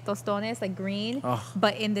to make tostones, like green, Ugh.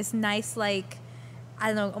 but in this nice I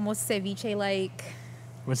don't know, almost ceviche like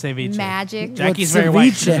What's ceviche? magic. Jackie's What's very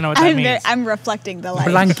white. She ceviche? doesn't know what that means. I'm reflecting the life.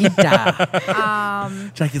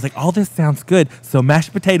 Blanquita. Jackie's like, all this sounds good, so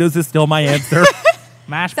mashed potatoes is still my answer.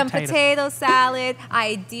 Mashed Some potatoes. potato salad,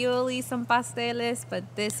 ideally some pasteles, but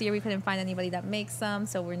this year we couldn't find anybody that makes some,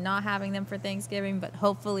 so we're not having them for Thanksgiving, but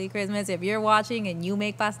hopefully Christmas. If you're watching and you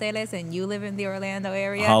make pasteles and you live in the Orlando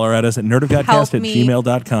area, Holler at us at Help me,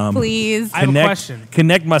 nerdofgodcast@gmail.com. please. I have a question.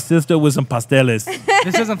 Connect my sister with some pasteles.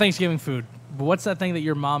 This isn't Thanksgiving food, but what's that thing that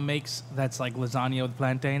your mom makes that's like lasagna with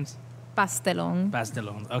plantains? Pastelón.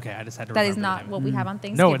 Pastelón. Okay, I just had to That remember is the not name. what we have on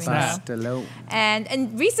Thanksgiving. No, it's not. though. Stalo.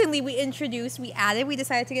 And recently we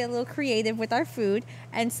decided to get a little creative with our food.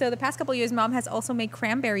 And so the past couple years, Mom has also made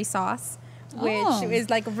cranberry sauce, which Oh. is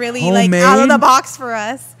really Homemade? out of the box for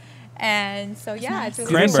us. And so yeah, it's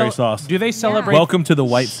really Cranberry cool. sauce. Do they celebrate? Welcome to the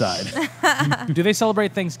white side. Do they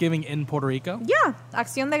celebrate Thanksgiving in Puerto Rico? Yeah,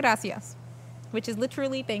 Acción de Gracias, which is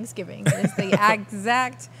literally Thanksgiving. It's the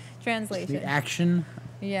exact translation. The action.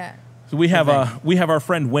 Yeah. So we have our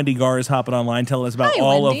friend Wendy Gar is hopping online telling us about Hi,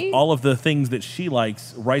 all Wendy. of the things that she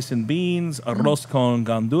likes: rice and beans, arroz con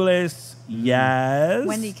gandules. Yes.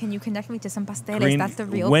 Wendy, can you connect me to some pasteles? Green- That's the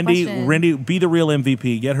real Wendy, question. Wendy, be the real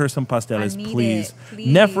MVP. Get her some pasteles, I need please. it,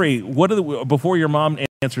 please. Nefri, what are before your mom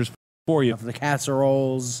answers for you? Of the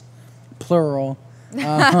casseroles, plural. The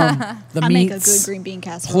I make a meats, good green bean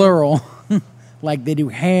casserole. plural. Like they do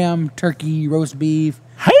ham, turkey, roast beef,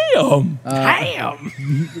 Ham.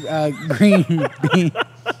 green bean,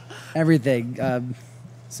 everything.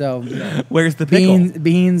 So Where's the pickle?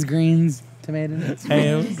 beans, greens, tomatoes.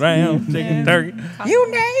 Ham, ram, chicken, turkey.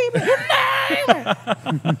 You name it.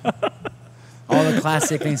 All the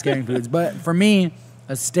classic Thanksgiving foods. But for me,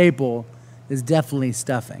 a staple is definitely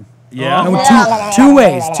stuffing. Yeah. No, two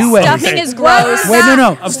ways. Stuffing is gross. Wait,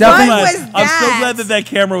 no. Stuffing. was I'm so that? glad that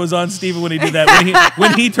camera was on Steven when he did that.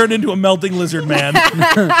 When he turned into a melting lizard man.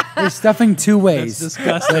 There's stuffing two ways. That's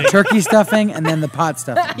disgusting. The turkey stuffing and then the pot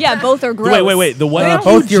stuffing. Yeah, both are gross. Wait. The what? Uh, now?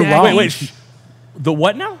 both you're wrong. Wait. The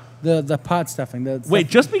what now? The pot stuffing. Wait,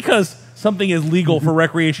 just because something is legal for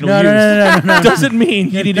recreational No, use no. doesn't mean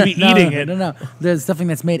you need to be eating it. No. There's stuffing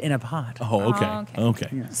that's made in a pot. Oh, okay. Oh, Okay.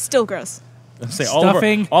 Still gross. Say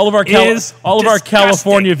Stuffing all of our is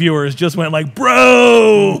California viewers just went like,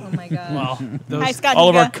 bro. Oh my god. Well, those, Hi, Scott. All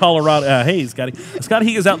of our Higa. Colorado. Hey, Scotty. Scott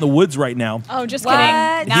Higa's out in the woods right now. Oh, just What?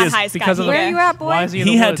 kidding. He Not is- hi, Scott. because of the- Where are you at, boy? why is he in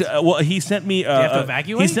He the had woods? to. He sent me. you have to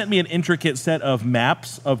evacuate? He sent me an intricate set of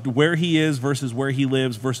maps of where he is versus where he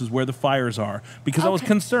lives versus where the fires are because I was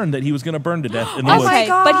concerned that he was going to burn to death in the Oh woods. my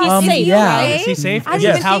god. But he's safe, yeah. right? Is he safe? I Is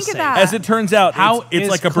didn't his even house think of safe? that. As it turns out, How it's is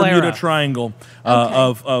like a Clara? Bermuda Triangle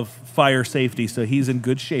of fire safety. So he's in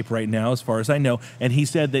good shape right now, as far as I know. And he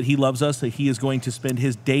said that he loves us. That he is going to spend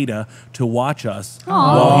his data to watch us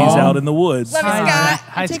while he's out in the woods. Love you, Hi, Scott.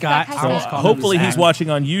 Hi, I take it Scott. back. I Hi, almost Scott. called him Hopefully he's Zach. watching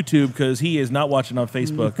on YouTube because he is not watching on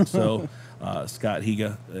Facebook. So Scott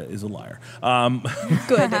Higa is a liar.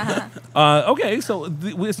 Good. Okay, so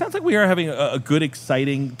it sounds like we are having a good,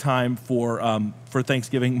 exciting time for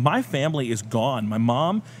Thanksgiving. My family is gone. My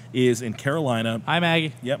mom is in Carolina. Hi,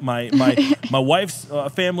 Maggie. Yep, my wife's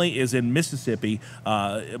family is in Mississippi.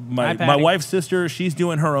 My Patty. wife's sister, she's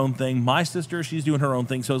doing her own thing. My sister, she's doing her own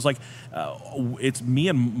thing. So it's like it's me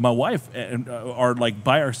and my wife are like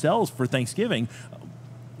by ourselves for Thanksgiving.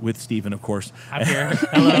 With Stephen, of course. I'm here.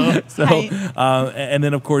 Hello. So, and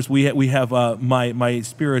then of course we have my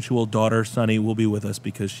spiritual daughter Sunny will be with us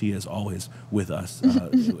because she is always with us,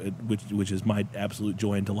 which is my absolute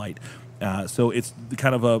joy and delight. So it's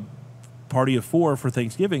kind of a party of four for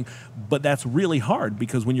Thanksgiving, but that's really hard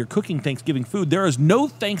because when you're cooking Thanksgiving food, there is no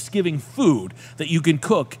Thanksgiving food that you can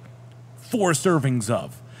cook 4 servings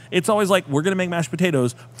of. It's always like, we're going to make mashed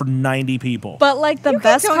potatoes for 90 people. But like the You can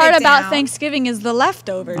best tone part it about down. Thanksgiving is the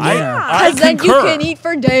leftovers. I Because then you concur. can eat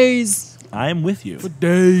for days. I am with you. For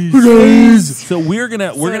days. So we're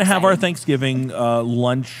gonna have our Thanksgiving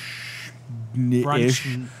lunch ish,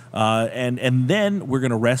 Brunch. and then we're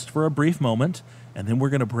gonna rest for a brief moment, and then we're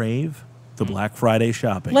gonna brave the Black Friday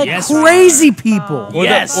shopping. Like Yes. crazy people. Or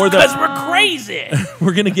Yes, the, because we're crazy.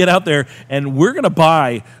 we're gonna get out there and we're gonna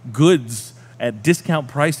buy goods at discount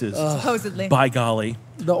prices. Supposedly. By golly.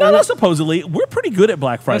 The No, old- supposedly. We're pretty good at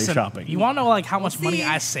Black Friday Listen, shopping. you want to know like how much money see.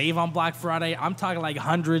 I save on Black Friday? I'm talking like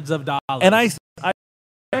hundreds of dollars. and I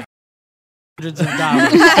hundreds of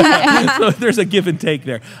dollars. so there's a give and take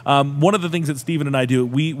there. One of the things that Steven and I do,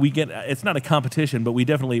 we get, it's not a competition, but we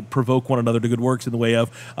definitely provoke one another to good works in the way of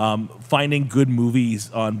finding good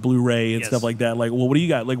movies on Blu-ray and Yes. stuff like that. Like, well, what do you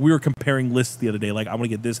got? Like, we were comparing lists the other day. Like, I want to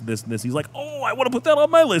get this and this and this. He's like, oh, I want to put that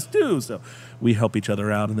on my list too. So we help each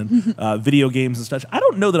other out. And then video games and such. I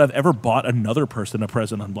don't know that I've ever bought another person a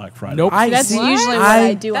present on Black Friday. Nope. That's What? usually what I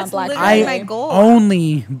I- do on That's Black literally Friday. my goal.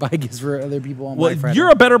 Only buy gifts for other people on Well, Black Friday.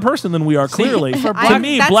 you're a better person than we are, clearly. To Black-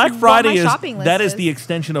 me, that's Black what Friday my is shopping list that is is. the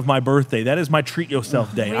extension of my birthday. That is my treat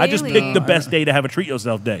yourself day. I just Really? picked the best day to have a treat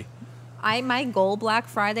yourself day. My goal Black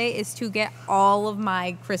Friday is to get all of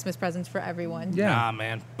my Christmas presents for everyone. Yeah. Nah,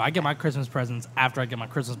 man. I get my Christmas presents after I get my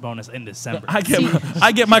Christmas bonus in December.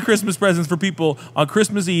 I get my Christmas presents for people on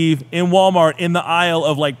Christmas Eve in Walmart in the aisle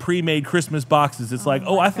of like pre-made Christmas boxes. It's like,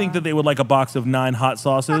 oh, I think that they would like a box of 9 hot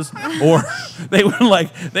sauces, or they would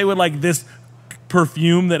like this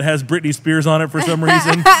perfume that has Britney Spears on it for some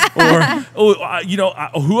reason, or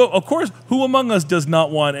who among us does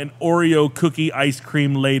not want an Oreo cookie ice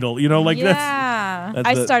cream ladle? You know, like Yeah. that's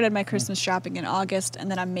I the- started my Christmas shopping in August, and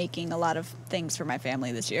then I'm making a lot of things for my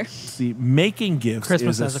family this year. See, making gifts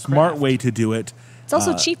Christmas is a as a smart craft. way to do it. It's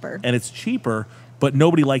also cheaper. And it's cheaper, but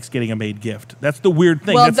nobody likes getting a made gift. That's the weird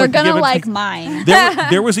thing. Well, That's they're like the gonna give and like take. mine.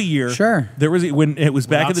 There was a year. Sure. There was when it was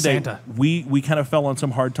back in Without the day. Santa. We kind of fell on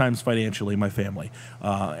some hard times financially, my family,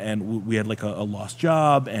 and we had like a lost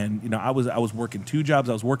job, and I was working 2 jobs.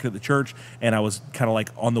 I was working at the church, and I was kind of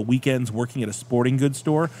like on the weekends working at a sporting goods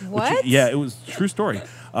store. What? Yeah, it was a true story.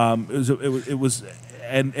 It was.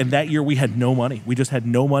 And that year we had no money. We just had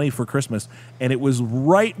no money for Christmas, and it was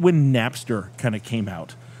right when Napster kind of came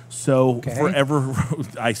out. So Okay. forever,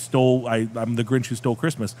 I'm the Grinch who stole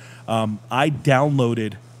Christmas. I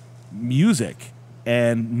downloaded music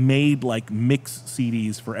and made like mix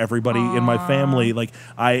CDs for everybody in my family. Like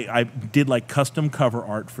I did like custom cover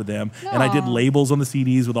art for them, and I did Aw. labels on the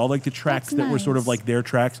CDs with all like the tracks That's that were sort of nice. like their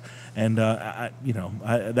tracks, and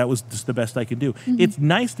that was just the best I could do. Mm-hmm. It's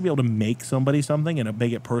nice to be able to make somebody something and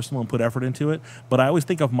make it personal and put effort into it. But I always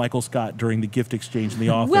think of Michael Scott during the gift exchange in the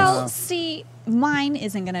office. Well, see, mine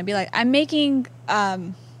isn't gonna be like I'm making.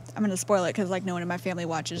 I'm gonna spoil it because like no one in my family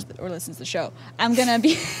watches or listens to the show. I'm gonna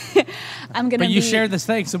be I'm gonna. But you be, shared this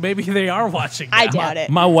thing, so maybe they are watching. I now. doubt it.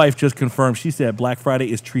 My wife just confirmed. She said Black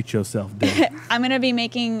Friday is treat yourself day. I'm gonna be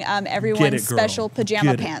making Get everyone's it, girl. special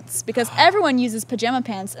pajama Get it. pants because everyone uses pajama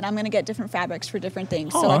pants, and I'm gonna get different fabrics for different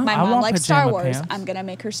things. So like my I mom want likes Star pajama Wars. pants. I'm gonna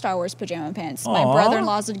make her Star Wars pajama pants. My Aw.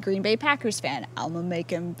 brother-in-law's a Green Bay Packers fan. I'm gonna make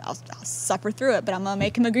him. I'll suffer through it, but I'm gonna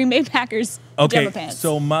make him a Green Bay Packers Okay, pajama pants.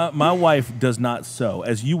 so my wife does not sew,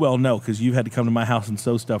 as you well know, because you had to come to my house and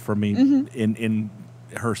sew stuff for me in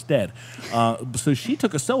her stead. So she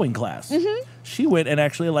took a sewing class. She went and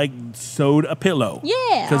actually like sewed a pillow.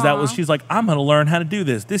 Yeah. Because that was, she's like, I'm going to learn how to do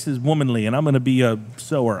this. This is womanly, and I'm going to be a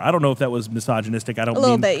sewer. I don't know if that was misogynistic. I don't a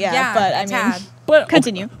little mean, bit, yeah. But I mean, tad. But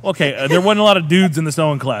Continue. Okay, there wasn't a lot of dudes in the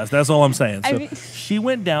sewing class. That's all I'm saying. I So mean- she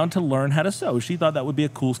went down to learn how to sew. She thought that would be a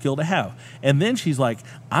cool skill to have. And then she's like,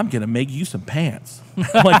 I'm going to make you some pants.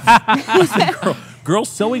 I'm like, listen, girl,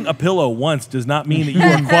 sewing a pillow once does not mean that you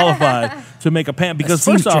are qualified to make a pant. Because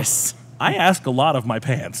first seamstress. off, I ask a lot of my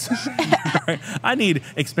pants. Right? I need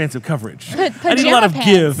expansive coverage. I need a pajama lot of pants.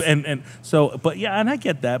 give. And so, but yeah, and I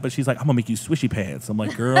get that. But she's like, I'm going to make you swishy pants. I'm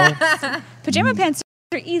like, girl. pajama pants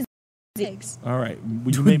are easy. All right.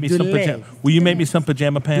 Will you make me some Do the pajama? legs. Will you make me some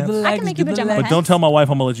pajama pants? I can make you pajama But pants. don't tell my wife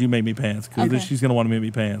I'm gonna let you make me pants because Okay. she's gonna want to make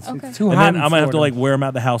me pants. Okay. Too And hot then in I'm gonna have to Florida. like wear them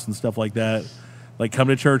out the house and stuff like that. Like come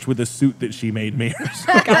to church with a suit that she made me. Or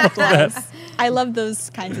something God like that. bless. I love those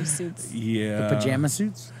kinds of suits. Yeah. Pajama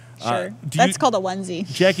suits. Sure. do That's you- called a onesie.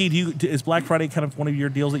 Jackie, is Black Friday kind of one of your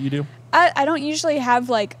deals that you do? I don't usually have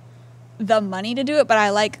like the money to do it, but I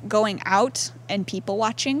like going out and people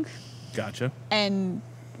watching Gotcha. and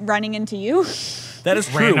running into you That is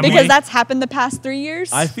true. Randomly. because that's happened the past 3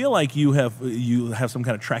 years. I feel like you have some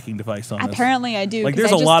kind of tracking device on this. Apparently I do. Like 'cause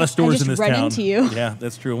there's I a just- lot of I stores just in this run town. into you. Yeah,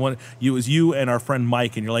 that's true. One, it was you and our friend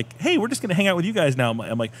Mike, and you're like, "Hey, we're just gonna hang out with you guys now."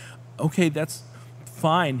 I'm like, "Okay, that's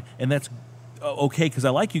fine, and that's okay because I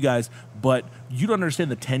like you guys, but you don't understand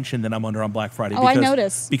the tension that I'm under on Black Friday." Oh, I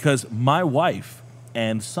notice. Because my wife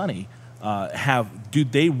and Sonny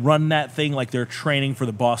they run that thing like they're training for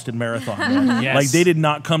the Boston Marathon. man. Yes. Like they did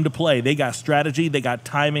not come to play. They got strategy, they got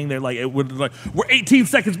timing. They're like, we're 18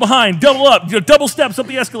 seconds behind, double up, double steps up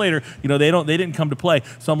the escalator. They didn't come to play.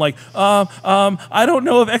 So I'm like, I don't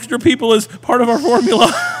know if extra people is part of our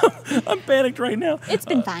formula. I'm panicked right now. It's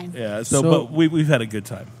been fine. Yeah. So- But we've had a good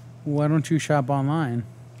time. Why don't you shop online?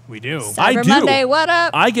 We do. I Cyber do. Monday, what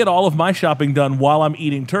up? I get all of my shopping done while I'm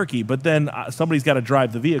eating turkey, but then somebody's got to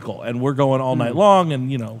drive the vehicle, and we're going all night long,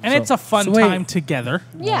 and And so- it's a fun So wait. time together.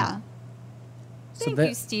 Yeah. Thank that-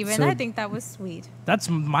 you, Steven. so- I think that was sweet. That's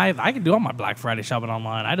I can do all my Black Friday shopping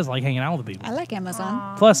online. I just like hanging out with people. I like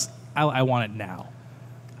Amazon. Plus, I want it now.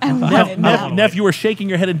 I want Neff, it Neff, now. Neff, you were shaking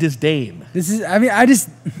your head in disdain.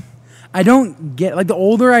 I don't get, like, the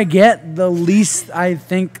older I get, the least I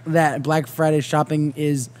think that Black Friday shopping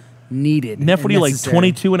is needed. Neff, what and are you, like necessary.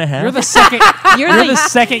 22 and a half? You're the second. You're you're the- the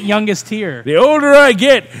second youngest here. The older I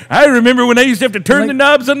get, I remember when I used to have to turn Like, the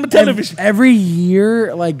knobs on my television. Every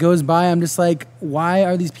year, like, goes by, I'm just like, why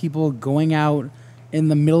are these people going out in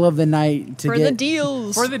the middle of the night to For get the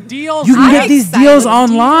deals. For the deals, You can I'm get these excited. deals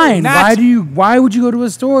online. That's- Why would you go to a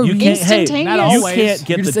store? You We can't. Hey, Instantaneous. Not you always. can't get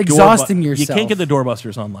You're the just exhausting You yourself. can't get the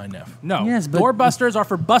doorbusters online, Neff. no. Yes, but- Doorbusters are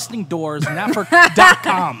for busting doors, not for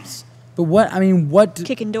 .coms. But what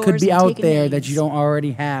Kicking could doors be and out taking there names. that you don't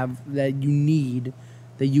already have that you need,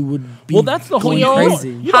 that you would be Well, that's the whole. going You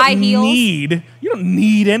crazy. don't High heels. need. You don't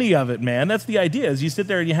need any of it, man. That's the idea. Is you sit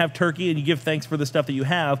there and you have turkey and you give thanks for the stuff that you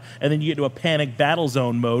have, and then you get into a panic battle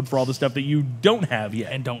zone mode for all the stuff that you don't have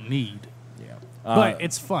yet. And don't need. Yeah. But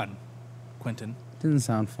it's fun, Quentin. Doesn't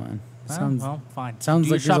sound fun. Well, Sounds well, fine. sounds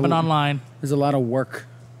do like there's shopping a- online there's a lot of work.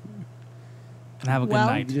 and have a good Well-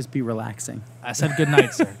 You night. just be relaxing. I said good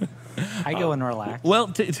night, sir. I go and relax.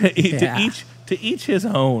 Well, Yeah. to each his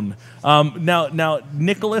own. Now,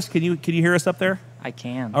 Nicholas, can you hear us up there? I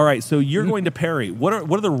can. All right, so you're going to Perry. What's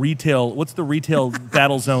the retail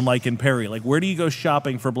battle zone like in Perry? Like, where do you go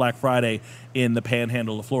shopping for Black Friday in the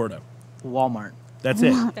Panhandle of Florida? Walmart. That's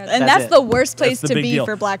it. and That's that's it. the worst place the to big be deal.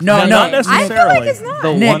 for Black No, Friday. no. Not I feel necessarily. like it's not.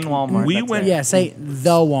 The Nick, one Walmart. we that's went- it. Yeah, say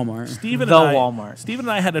the Walmart. Stephen The and I, Walmart. Stephen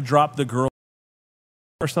and I had to drop the girl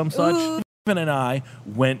or some such. Stephen and I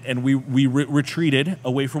went and we retreated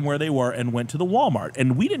away from where they were and went to the Walmart.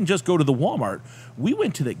 And we didn't just go to the Walmart. We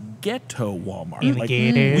went to the ghetto Walmart. In the Like,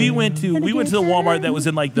 ghetto. we went to the Walmart that was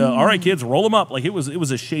in like the all right kids roll them up. Like it was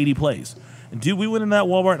a shady place. And dude, we went in that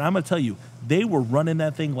Walmart and I'm gonna tell you they were running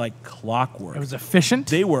that thing like clockwork. It was efficient.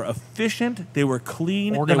 They were efficient. They were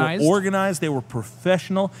clean. Organized. They were organized. They were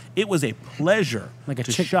professional. It was a pleasure Like a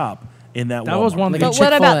to chick- shop in that That Walmart. was one Like thing. a But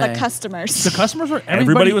what about the Chick-fil-A. customers? The customers were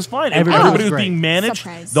Everybody was fine. Everybody, Everybody was was great. being managed.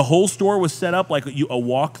 Surprise. The whole store was set up like a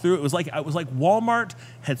walkthrough. It was like Walmart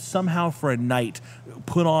had somehow for a night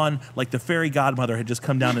put on like the fairy godmother had just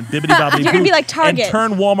come down and bibbity bobbity You're gonna be boo like Target. and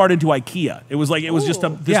turned Walmart into IKEA. It was like it was just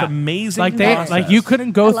this amazing like process. you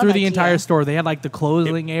couldn't go I love through the IKEA. entire store. They had like the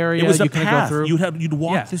clothing area. It was you a couldn't path. go through. You'd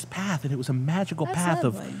walk Yeah. this path, and it was a magical That's path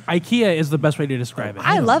lovely. of. IKEA is the best way to describe it.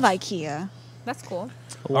 I love IKEA. That's cool.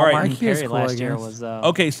 All right. Walmart in IKEA's Perry cool, last I year guess. was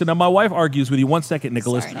Okay, so now my wife argues with you. 1 second,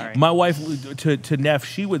 Nicholas. Sorry. My wife, to Neff,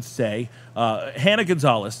 she would say, Hannah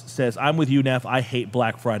Gonzalez says, I'm with you, Neff. I hate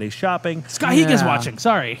Black Friday shopping. Scott Higa's Yeah. watching.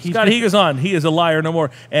 Sorry, Scott Higa's on. He is a liar no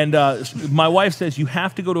more. And my wife says you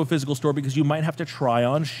have to go to a physical store because you might have to try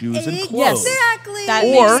on shoes and clothes. Exactly. That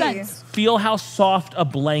Or makes sense. feel how soft a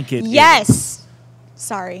blanket is. Yes.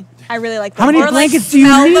 Sorry, I really like that. How many Or, like, blankets do you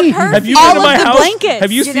smell the need? perfume. Have you All been to my of the house? blankets.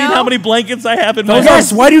 Have you seen know? how many blankets I have in my house?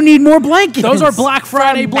 Yes. Why do you need more blankets? Those are Black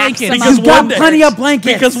Friday blankets. maximum. Because You've got one day- plenty of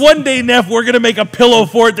blankets. Because one day, Neff, we're going to make a pillow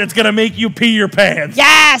fort that's going to make you pee your pants.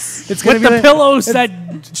 Yes. It's gonna With be the like- pillows that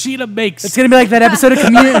Sheeta makes. It's gonna be like that episode of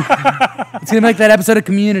Community. It's gonna be like that episode of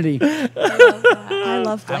Community. I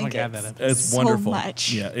love I don't get blankets. that. It's So wonderful.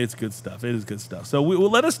 much. Yeah, it's good stuff. It is good stuff. So well,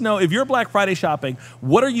 let us know if you're Black Friday shopping.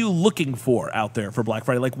 What are you looking for out there for Black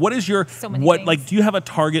Friday? Like, what is your many what? things. Like, do you have a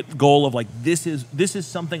target goal of like this is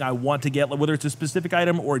something I want to get? Like, whether it's a specific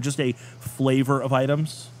item or just a flavor of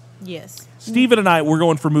items. Yes. Steven and I, we're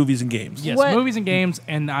going for movies and games. Yes, What- movies and games,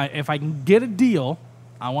 and if I can get a deal,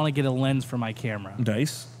 I want to get a lens for my camera,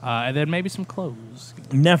 Nice. and then maybe some clothes.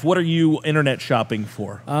 Neff, what are you internet shopping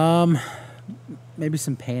for? Maybe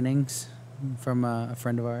some paintings from a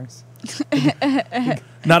friend of ours.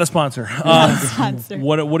 Not a sponsor. Sponsor.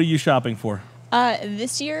 What are you shopping for?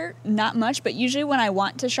 This year, not much, but usually when I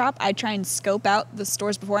want to shop, I try and scope out the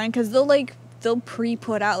stores beforehand because they'll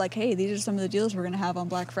pre-put out like, hey, these are some of the deals we're gonna have on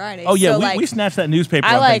Black Friday. Oh yeah, So, we like, snatched that newspaper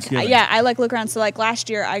I on like, Thanksgiving. I like look around. So like last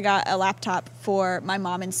year, I got a laptop for my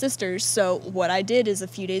mom and sisters. So what I did is a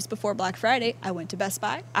few days before Black Friday, I went to Best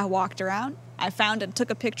Buy. I walked around. I found and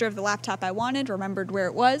took a picture of the laptop I wanted, remembered where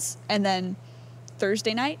it was, and then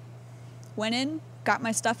Thursday night, went in, got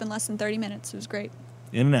my stuff in less than 30 minutes. It was great.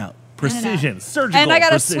 In and out. In and out. Precision. Surgical. And I got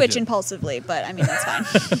precision. a Switch impulsively, but I mean, that's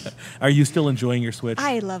fine. Are you still enjoying your Switch?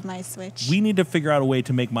 I love my Switch. We need to figure out a way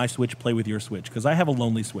to make my Switch play with your Switch because I have a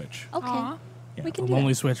lonely Switch. okay. Aw. Yeah. We can A do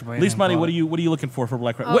lonely that. switch. Least money. What are you looking for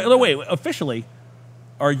Black Friday? Wait, officially,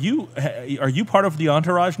 are you part of the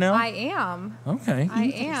entourage now? I am. Okay. I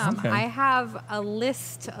am. Okay. I have a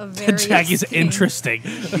list of various Jackie's things. interesting.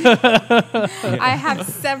 I have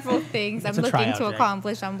several things I'm It's a looking tryout, to Jackie.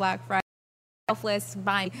 accomplish on Black Friday. List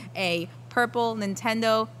buying a purple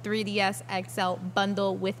Nintendo 3DS XL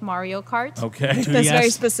bundle with Mario Kart. Okay. That's very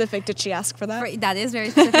 2DS. specific. Did she ask for that? That is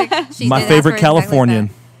very specific. She My did ask favorite for exactly Californian.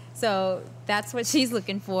 that. So that's what she's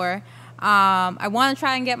looking for. I want to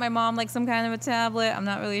try and get my mom like some kind of a tablet. I'm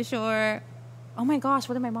not really sure. Oh my gosh,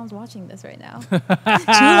 what if my mom's watching this right now?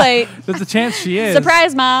 Too late. There's a chance she is.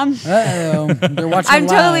 Surprise, Mom. Uh-oh. They're watching I'm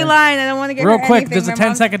totally live. lying. I don't want to get Real her quick, anything. there's a My 10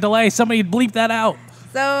 mom's- second delay. Somebody bleep that out.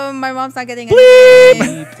 So my mom's not getting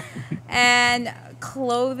anything. And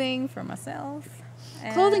clothing for myself.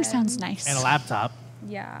 Clothing And- sounds nice. And a laptop.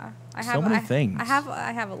 Yeah, I So have many I, things. I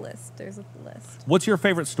have a list. There's a list. What's your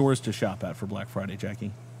favorite stores to shop at for Black Friday,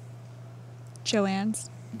 Jackie? Joann's,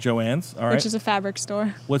 Joann's. All right. which is a fabric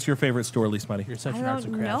store. What's your favorite store, Least Money? You're such I an arts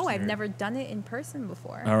and don't crafts know. I've nerd. never done it in person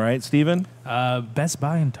before. All right, Steven. Best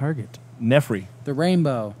Buy and Target. Nefri. The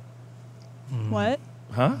rainbow. What?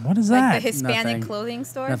 Huh? What is Like that? the Hispanic Nothing. clothing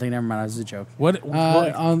store. Nothing. Never mind. That was a joke. What?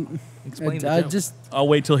 Explain the joke. Just I'll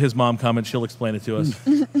wait till his mom comments. She'll explain it to us.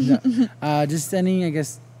 just any. I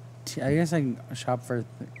guess I can shop for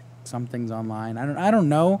some things online. I don't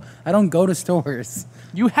know. I don't go to stores.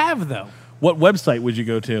 You have though. What website would you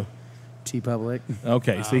go to? T-Public.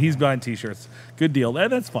 Okay, so he's buying T-shirts. Good deal.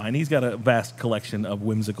 That's fine. He's got a vast collection of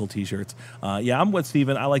whimsical T-shirts. Yeah, I'm with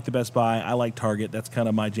Steven. I like the Best Buy. I like Target. That's kind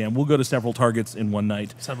of my jam. We'll go to several Targets in one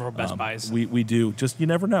night. Several Best Buys. We do. Just you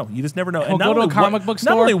never know. You just never know. We'll not go to a only comic book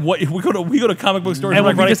store. Not only what we go to comic book stores And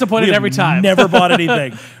we'll Black be Friday, disappointed we have every time. Never bought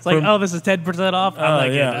anything. It's like, oh, this is 10% off. I'm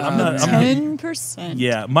like, yeah, I'm not. I'm, 10%.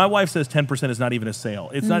 yeah, my wife says 10% is not even a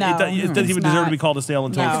sale. It's not. No, it doesn't it's even deserve not. to be called a sale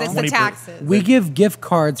until No. Because it's it's the 20%. taxes. We give gift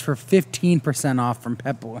cards for $50 15% off from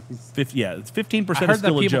Pep Boys. It's 15% I is heard that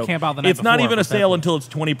still a people joke. camp out the night It's not before even a for Pep sale Boys. until it's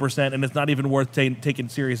 20%, and it's not even worth taking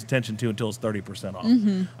serious attention to until it's 30%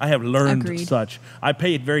 off. I have learned Agreed. such. I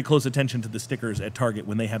pay very close attention to the stickers at Target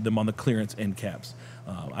when they have them on the clearance end caps.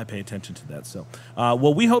 I pay attention to that. So,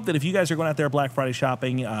 well, we hope that if you guys are going out there Black Friday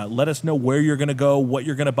shopping, let us know where you're going to go, what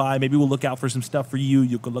you're going to buy. Maybe we'll look out for some stuff for you.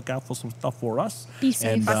 You can look out for some stuff for us. Be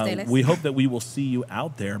safe. And Pasteles. we hope that we will see you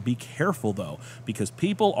out there. Be careful, though, because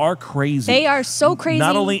people are crazy. They are so crazy.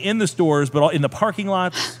 Not only in the stores, but in the parking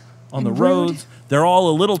lots, on the roads. They're all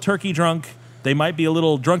a little turkey drunk. They might be a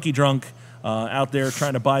little drunky drunk out there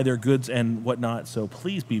trying to buy their goods and whatnot. So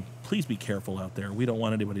please be careful out there. We don't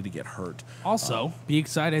want anybody to get hurt. Also, be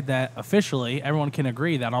excited that officially everyone can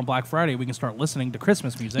agree that on Black Friday we can start listening to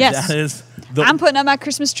Christmas music. Yes. That is the. I'm putting up my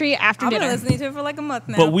Christmas tree after I've been dinner. listening to it for like a month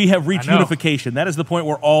now. But we have reached I know. unification. That is the point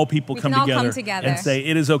where all people We come can all together, come together. and say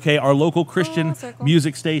it is okay. Our local Christian circle.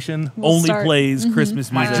 music station We'll only start. plays Christmas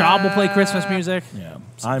My music. job will play Christmas music. Yeah,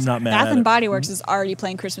 I'm not mad Bath at and it. Body Works is already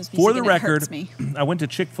playing Christmas music. For the and record, it hurts me. I went to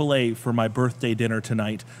Chick-fil-A for my birthday dinner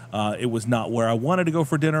tonight. It was not where I wanted to go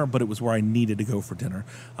for dinner, but it was where I needed to go for dinner.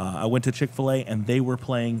 I went to Chick-fil-A, and they were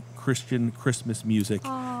playing Christian Christmas music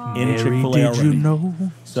in Chick-fil-A already. Did you know?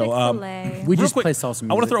 So, Chick-fil-A. We real just quick, play salsa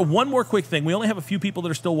music. I want to throw one more quick thing. We only have a few people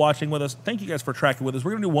that are still watching with us. Thank you guys for tracking with us.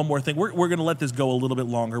 We're going to do one more thing. We're going to let this go a little bit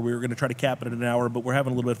longer. We were going to try to cap it at an hour, but we're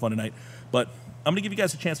having a little bit of fun tonight. But I'm going to give you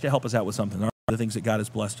guys a chance to help us out with something. The things that God has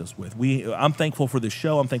blessed us with. I'm thankful for this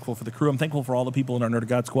show. I'm thankful for the crew. I'm thankful for all the people in our Nerd of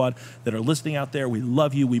God squad that are listening out there. We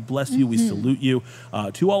love you. We bless you. We salute you.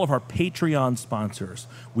 To all of our Patreon sponsors,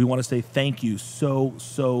 we want to say thank you so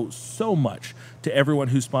much to everyone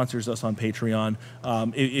who sponsors us on Patreon.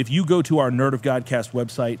 If you go to our Nerd of Godcast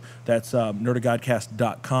website, that's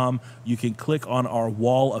nerdofgodcast.com, you can click on our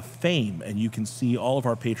wall of fame and you can see all of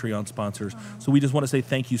our Patreon sponsors. So we just want to say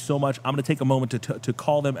thank you so much. I'm going to take a moment to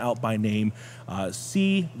call them out by name.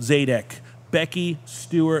 C. Zadek, Becky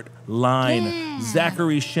Stewart Line,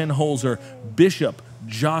 Zachary Shinholzer, Bishop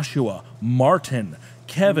Joshua Martin,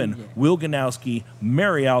 Kevin Wilganowski,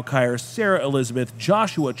 Mary Alkire, Sarah Elizabeth,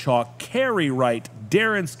 Joshua Chalk, Carrie Wright,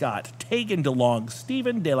 Darren Scott, Tegan DeLong,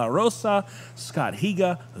 Stephen De La Rosa, Scott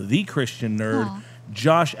Higa, The Christian Nerd,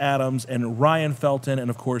 Josh Adams, and Ryan Felton, and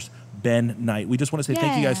of course, Ben Knight. We just want to say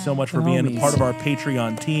thank you guys so much for being a part of our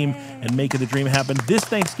Patreon team and making the dream happen. This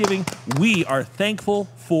Thanksgiving, we are thankful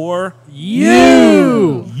for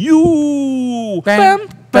You. you. Bam,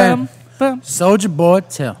 bam, Bam. Soldier Boy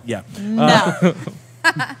Till. Yeah. No.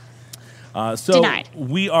 So Denied.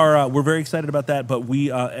 we're very excited about that. But we,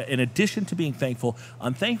 in addition to being thankful,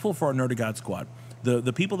 I'm thankful for our Nerd of God squad.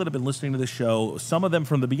 The people that have been listening to this show, some of them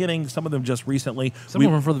from the beginning, some of them just recently. Some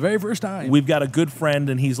of them for the very first time. We've got a good friend,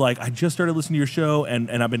 and he's like, I just started listening to your show,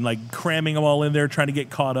 and I've been like cramming them all in there, trying to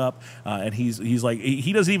get caught up. And he's like,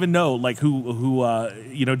 he doesn't even know like who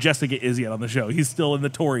Jessica is yet on the show. He's still in the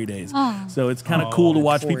Tory days, so it's kind of cool to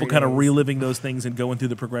watch people kind of reliving those things and going through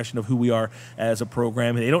the progression of who we are as a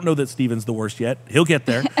program. They don't know that Steven's the worst yet. He'll get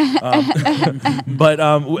there. But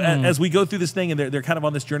as we go through this thing, and they're kind of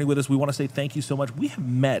on this journey with us, we want to say thank you so much. We have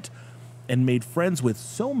met and made friends with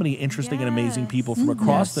so many interesting and amazing people from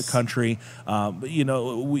across the country.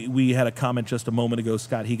 We had a comment just a moment ago,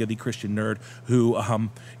 Scott Higa, the Christian Nerd, who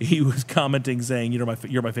he was commenting saying, you're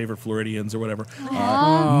my favorite Floridians or whatever.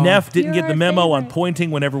 Neff didn't get the memo on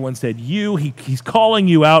pointing when everyone said you. He's calling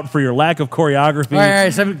you out for your lack of choreography. All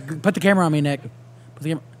right, so put the camera on me, Nick.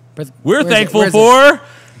 We're Where's it? thankful Where's it? for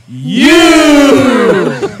you.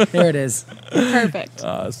 There it is. Perfect.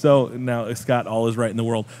 So now Scott, all is right in the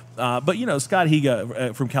world. But Scott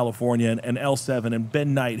Higa from California and L7 and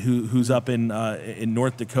Ben Knight, who's up in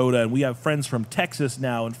North Dakota, and we have friends from Texas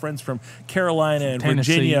now and friends from Carolina and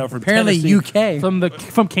Tennessee. Virginia, from Apparently, Tennessee.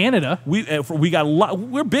 UK. From Canada. We got a lot.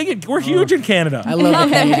 We're big. We're huge in Canada. I love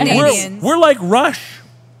the Canadians. Canadians. We're like Rush,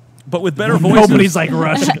 but with better voices. Nobody's like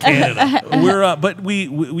Rush in Canada. But we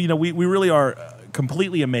really are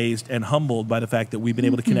completely amazed and humbled by the fact that we've been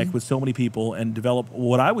able to connect with so many people and develop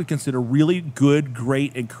what I would consider really good,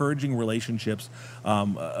 great, encouraging relationships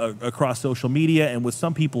across social media and with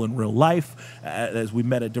some people in real life as we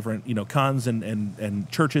met at different cons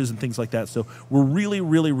and churches and things like that. So we're really,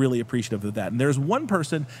 really, really appreciative of that. And there's one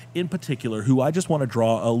person in particular who I just want to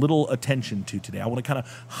draw a little attention to today. I want to kind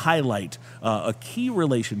of highlight a key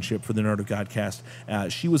relationship for the Nerd of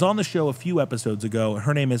Godcast. She was on the show a few episodes ago.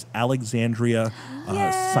 Her name is Alexandria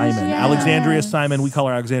Simon. Alexandria Simon. We call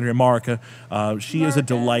her Alexandria Marica. She is a Marica.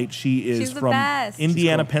 delight. She is She's the from best.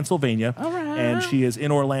 Indiana, Pennsylvania. And she is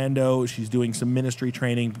in Orlando. She's doing some ministry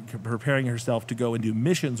training, preparing herself to go and do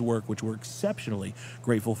missions work, which we're exceptionally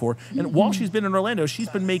grateful for. And while she's been in Orlando, she's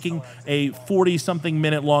been making a 40-something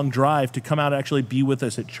minute long drive to come out and actually be with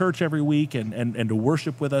us at church every week and to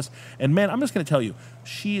worship with us. And man, I'm just going to tell you,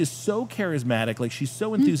 she is so charismatic. Like, she's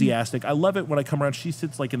so enthusiastic. I love it when I come around. She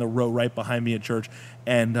sits like in the row right behind me at church.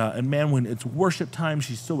 And man, when it's worship time,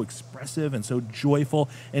 she's so expressive and so joyful.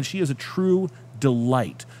 And she is a true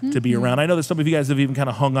delight to be around. I know that some of you guys have even kind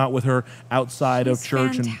of hung out with her outside of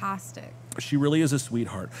church. Fantastic. She really is a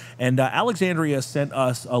sweetheart. And Alexandria sent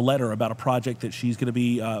us a letter about a project that she's going to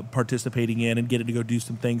be participating in and getting to go do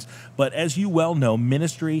some things. But as you well know,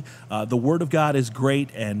 ministry, the Word of God is great,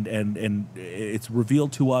 and it's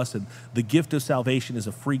revealed to us. And the gift of salvation is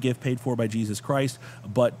a free gift paid for by Jesus Christ.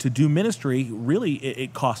 But to do ministry, really,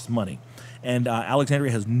 it costs money. And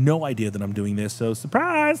Alexandria has no idea that I'm doing this, so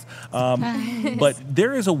surprise! But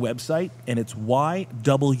there is a website, and it's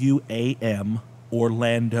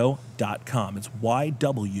YWAMOrlando.com. It's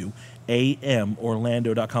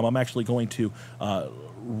YWAMOrlando.com. I'm actually going to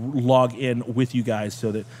log in with you guys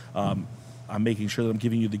so that I'm making sure that I'm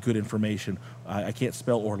giving you the good information. I can't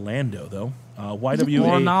spell Orlando, though.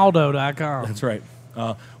 Ronaldo.com. That's right.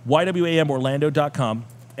 YWAMOrlando.com.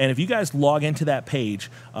 And if you guys log into that page,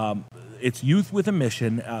 it's Youth with a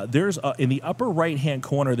Mission. There's in the upper right-hand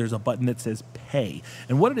corner, there's a button that says Pay.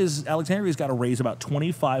 And what it is, Alexandria's got to raise about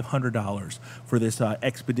 $2,500 for this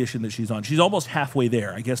expedition that she's on. She's almost halfway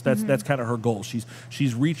there. I guess that's kind of her goal.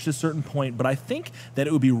 She's reached a certain point, but I think that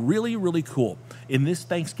it would be really, really cool in this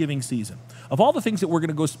Thanksgiving season. Of all the things that we're going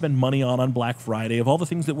to go spend money on Black Friday, of all the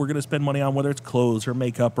things that we're going to spend money on, whether it's clothes or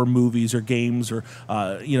makeup or movies or games or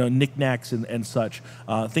knickknacks and such,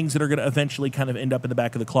 things that are going to eventually kind of end up in the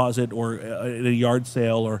back of the closet or at a yard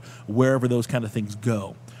sale or wherever those kind of things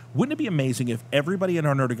go. Wouldn't it be amazing if everybody in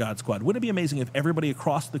our Nerd of God squad, wouldn't it be amazing if everybody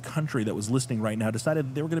across the country that was listening right now decided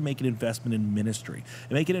that they were going to make an investment in ministry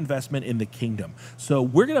and make an investment in the kingdom? So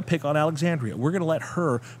we're going to pick on Alexandria. We're going to let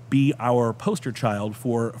her be our poster child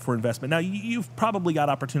for investment. Now, you've probably got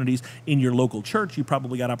opportunities in your local church. You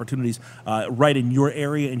probably got opportunities right in your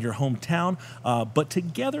area, in your hometown. But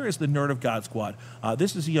together as the Nerd of God squad,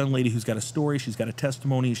 this is a young lady who's got a story. She's got a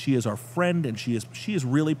testimony. She is our friend, and she is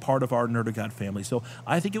really part of our Nerd of God family. So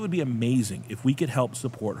I think it would be amazing if we could help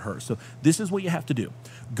support her. So this is what you have to do.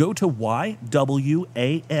 Go to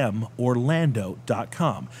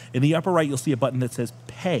YWAMOrlando.com. In the upper right, you'll see a button that says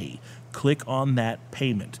Pay. Click on that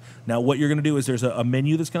payment. Now, what you're going to do is there's a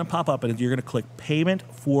menu that's going to pop up, and you're going to click Payment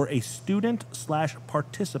for a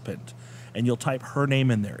Student/Participant, and you'll type her name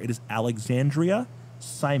in there. It is Alexandria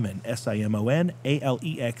Simon, Simon,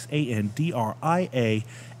 Alexandria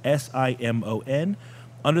Simon.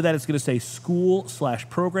 Under that, it's going to say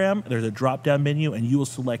School/Program. There's a drop-down menu, and you will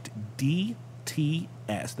select DTS.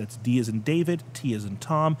 That's D as in David, T as in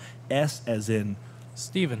Tom, S as in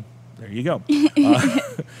Steven. There you go.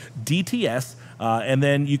 DTS, and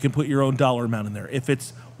then you can put your own dollar amount in there. If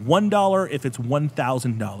it's $1, if it's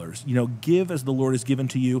 $1,000, give as the Lord has given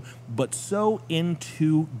to you, but sow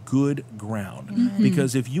into good ground. Mm-hmm.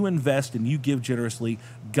 Because if you invest and you give generously,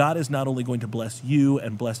 God is not only going to bless you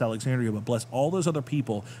and bless Alexandria, but bless all those other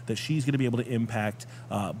people that she's going to be able to impact,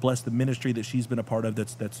 bless the ministry that she's been a part of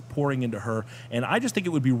that's pouring into her. And I just think it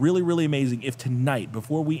would be really, really amazing if tonight,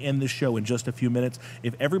 before we end the show in just a few minutes,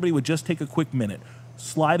 if everybody would just take a quick minute,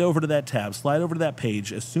 slide over to that tab, slide over to that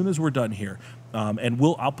page as soon as we're done here. And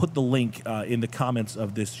I'll put the link in the comments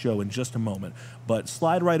of this show in just a moment. But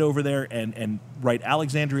slide right over there and write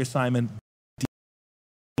Alexandria Simon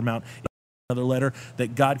amount. Another letter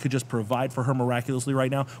that God could just provide for her miraculously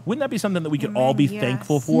right now. Wouldn't that be something that we could all be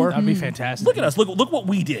thankful for? That'd be fantastic. Look at us. Look what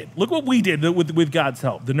we did. Look what we did with God's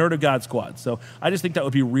help, the Nerd of God squad. So I just think that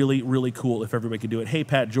would be really, really cool if everybody could do it. Hey,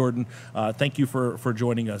 Pat Jordan, thank you for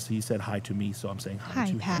joining us. He said hi to me, so I'm saying hi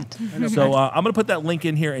to Pat. him. So I'm going to put that link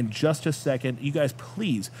in here in just a second. You guys,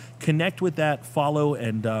 please connect with that, follow,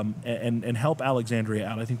 and help Alexandria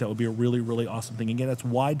out. I think that would be a really, really awesome thing. Again, that's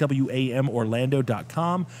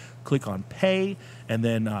YWAMOrlando.com. Click on Pay, and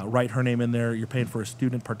then write her name in there. You're paying for a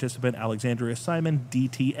student participant, Alexandria Simon,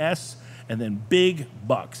 DTS, and then big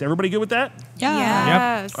bucks. Everybody good with that?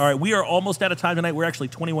 Yeah. Yes. All right, we are almost out of time tonight. We're actually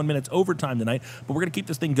 21 minutes over time tonight, but we're going to keep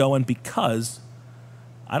this thing going because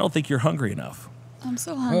I don't think you're hungry enough. I'm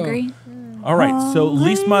so hungry. All right, so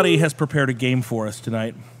Lise Marie has prepared a game for us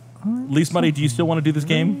tonight. Lise Marie, do you still want to do this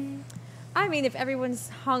game? I mean, if everyone's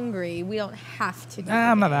hungry, we don't have to do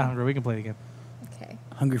I'm it. not that hungry. We can play the game. Okay.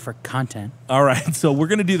 hungry for content. All right, so we're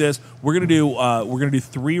gonna do this. We're gonna do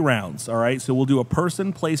 3 rounds. All right, so we'll do a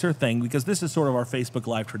person, place, or thing because this is sort of our Facebook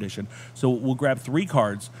Live tradition. So we'll grab 3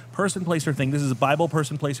 cards: person, place, or thing. This is a Bible,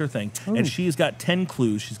 person, place, or thing, and she's got 10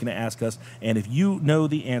 clues. She's gonna ask us, and if you know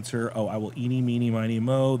the answer, I will eeny, meeny, miny,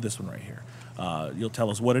 mo. This one right here. You'll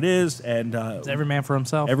tell us what it is, and It's every man for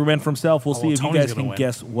himself. every man for himself. We'll Oh, see well, if you Tony's guys gonna can win.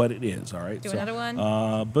 guess what it is. All right. Do another one.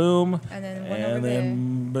 Boom. And then one over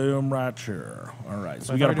boom right here. All right. So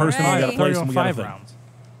So we got a person, we got a Alright. place, and we got a 5 thing. rounds.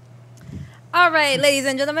 All right, ladies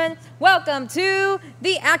and gentlemen, welcome to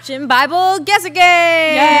the Action Bible Guessing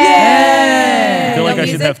Game. I feel like No I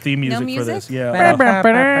should music? have theme No music for this. music? Yeah.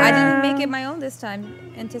 I didn't make it my own this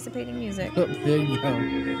time, anticipating music. Oh, there you go.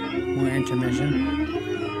 More intermission.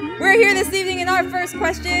 We're here this evening, and our first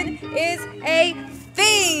question is a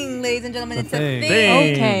thing, ladies and gentlemen. It's a thing.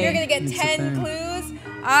 thing. Thing. You're going to get It's a 10 thing. clues.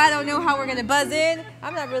 I don't know how we're going to buzz in.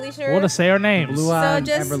 I'm not really sure. We'll just say our names. Blue eyed,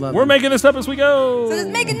 just- ever loving. We're making this up as we go. So just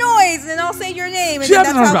make a noise, and then I'll say your name, and then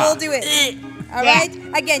that's how we'll do it. All right?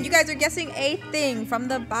 Again, you guys are guessing a thing from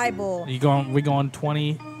the Bible. We going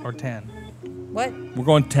 20 or 10? What? We're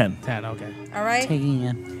going 10. 10, okay. All right? taking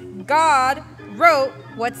in. God wrote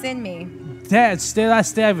what's in me. That's Steven.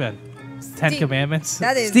 10 Steve- Commandments.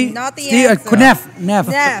 That is Steve, not the Steve, answer. Neff.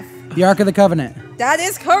 Neff. The Ark of the Covenant. That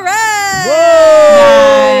is correct.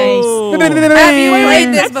 Whoa! Have you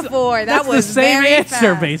played this before? That That's was the same very answer,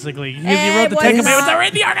 fast. basically. You It wrote the was 10 Commandments not-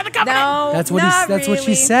 already, the Ark of the Covenant. No, That's what not That's what she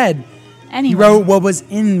really. said. Anyway. He wrote what was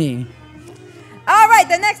in me. All right,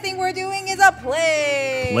 the next thing we're doing is a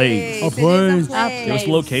place. Place. A It is place. place. Give us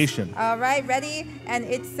location. All right, ready? And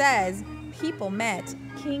it says, people met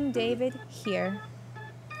King David here.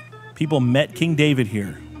 People met King David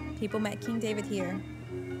here. People met King David here.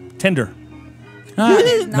 Tinder. That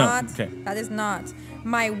is No, not. okay. That is not.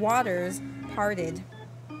 My waters parted.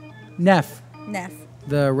 Neff. Neff.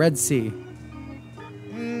 The Red Sea.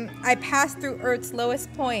 I passed through Earth's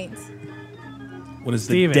lowest point. What is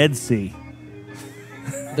Steven. the Dead Sea?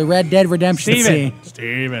 The Red Dead Redemption Sea.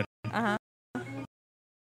 Steven. Uh-huh.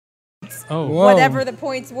 Oh. Whoa. Whatever the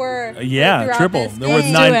points were. Yeah, throughout triple. this There was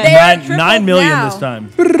game. nine, They are nine, tripled 9 million now. this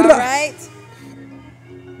time. All right.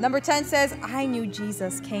 Number 10 says, I knew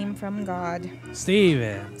Jesus came from God.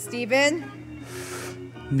 Steven. Stephen?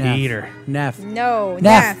 Neff. Peter. Neff. No.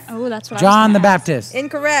 Neff. Neff. Oh, that's what John I the was gonna ask. Baptist.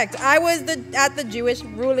 Incorrect. I was at the Jewish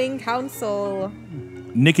ruling council.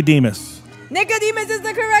 Nicodemus. Nicodemus is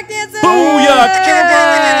the correct answer. Booyah!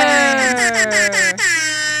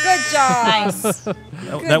 Good job. Nice.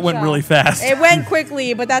 That went job. really fast. It went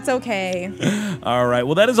quickly, but that's okay. All right.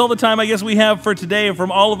 Well, that is all the time I guess we have for today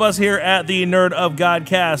from all of us here at the Nerd of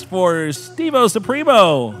Godcast. For Steve-O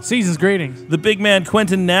Supremo, Season's greetings. the big man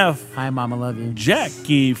Quentin Neff, Hi, Mama, love you.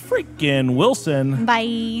 Jackie freaking Wilson,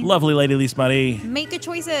 Bye. lovely lady Lise Marie, Make good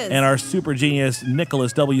choices. and our super genius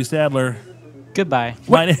Nicholas W. Sadler. Goodbye.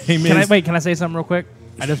 My name is. Can I say something real quick?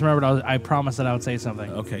 I just remembered I promised that I would say something.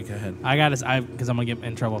 Okay, go ahead. Because I'm gonna get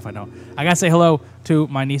in trouble if I don't. I gotta say hello to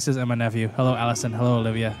my nieces and my nephew. Hello, Allison. Hello,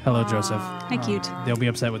 Olivia. Hello, Joseph. Hi, cute. They'll be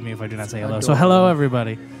upset with me if I do not say hello. So hello,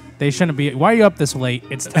 everybody. They shouldn't be. Why are you up this late?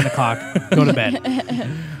 It's 10 o'clock. Go to bed.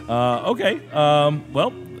 Okay.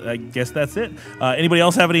 Well, I guess that's it. Anybody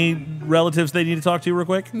else have any relatives they need to talk to real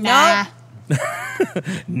quick? Nah.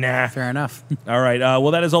 Nah. Fair enough. All right.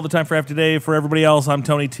 Well, that is all the time for after today. For everybody else, I'm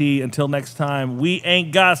Tony T. Until next time, we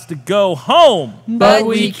ain't got to go home. But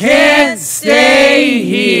we can't stay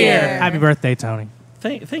here. Happy birthday, Tony.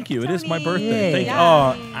 Thank you. It is my Tony. birthday.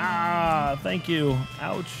 Yay. Thank you.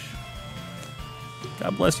 Ouch.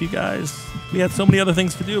 God bless you guys. We had so many other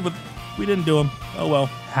things to do, but we didn't do them. Oh well.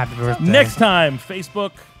 Happy birthday. Next time,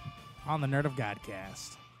 Facebook. on the Nerd of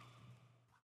Godcast.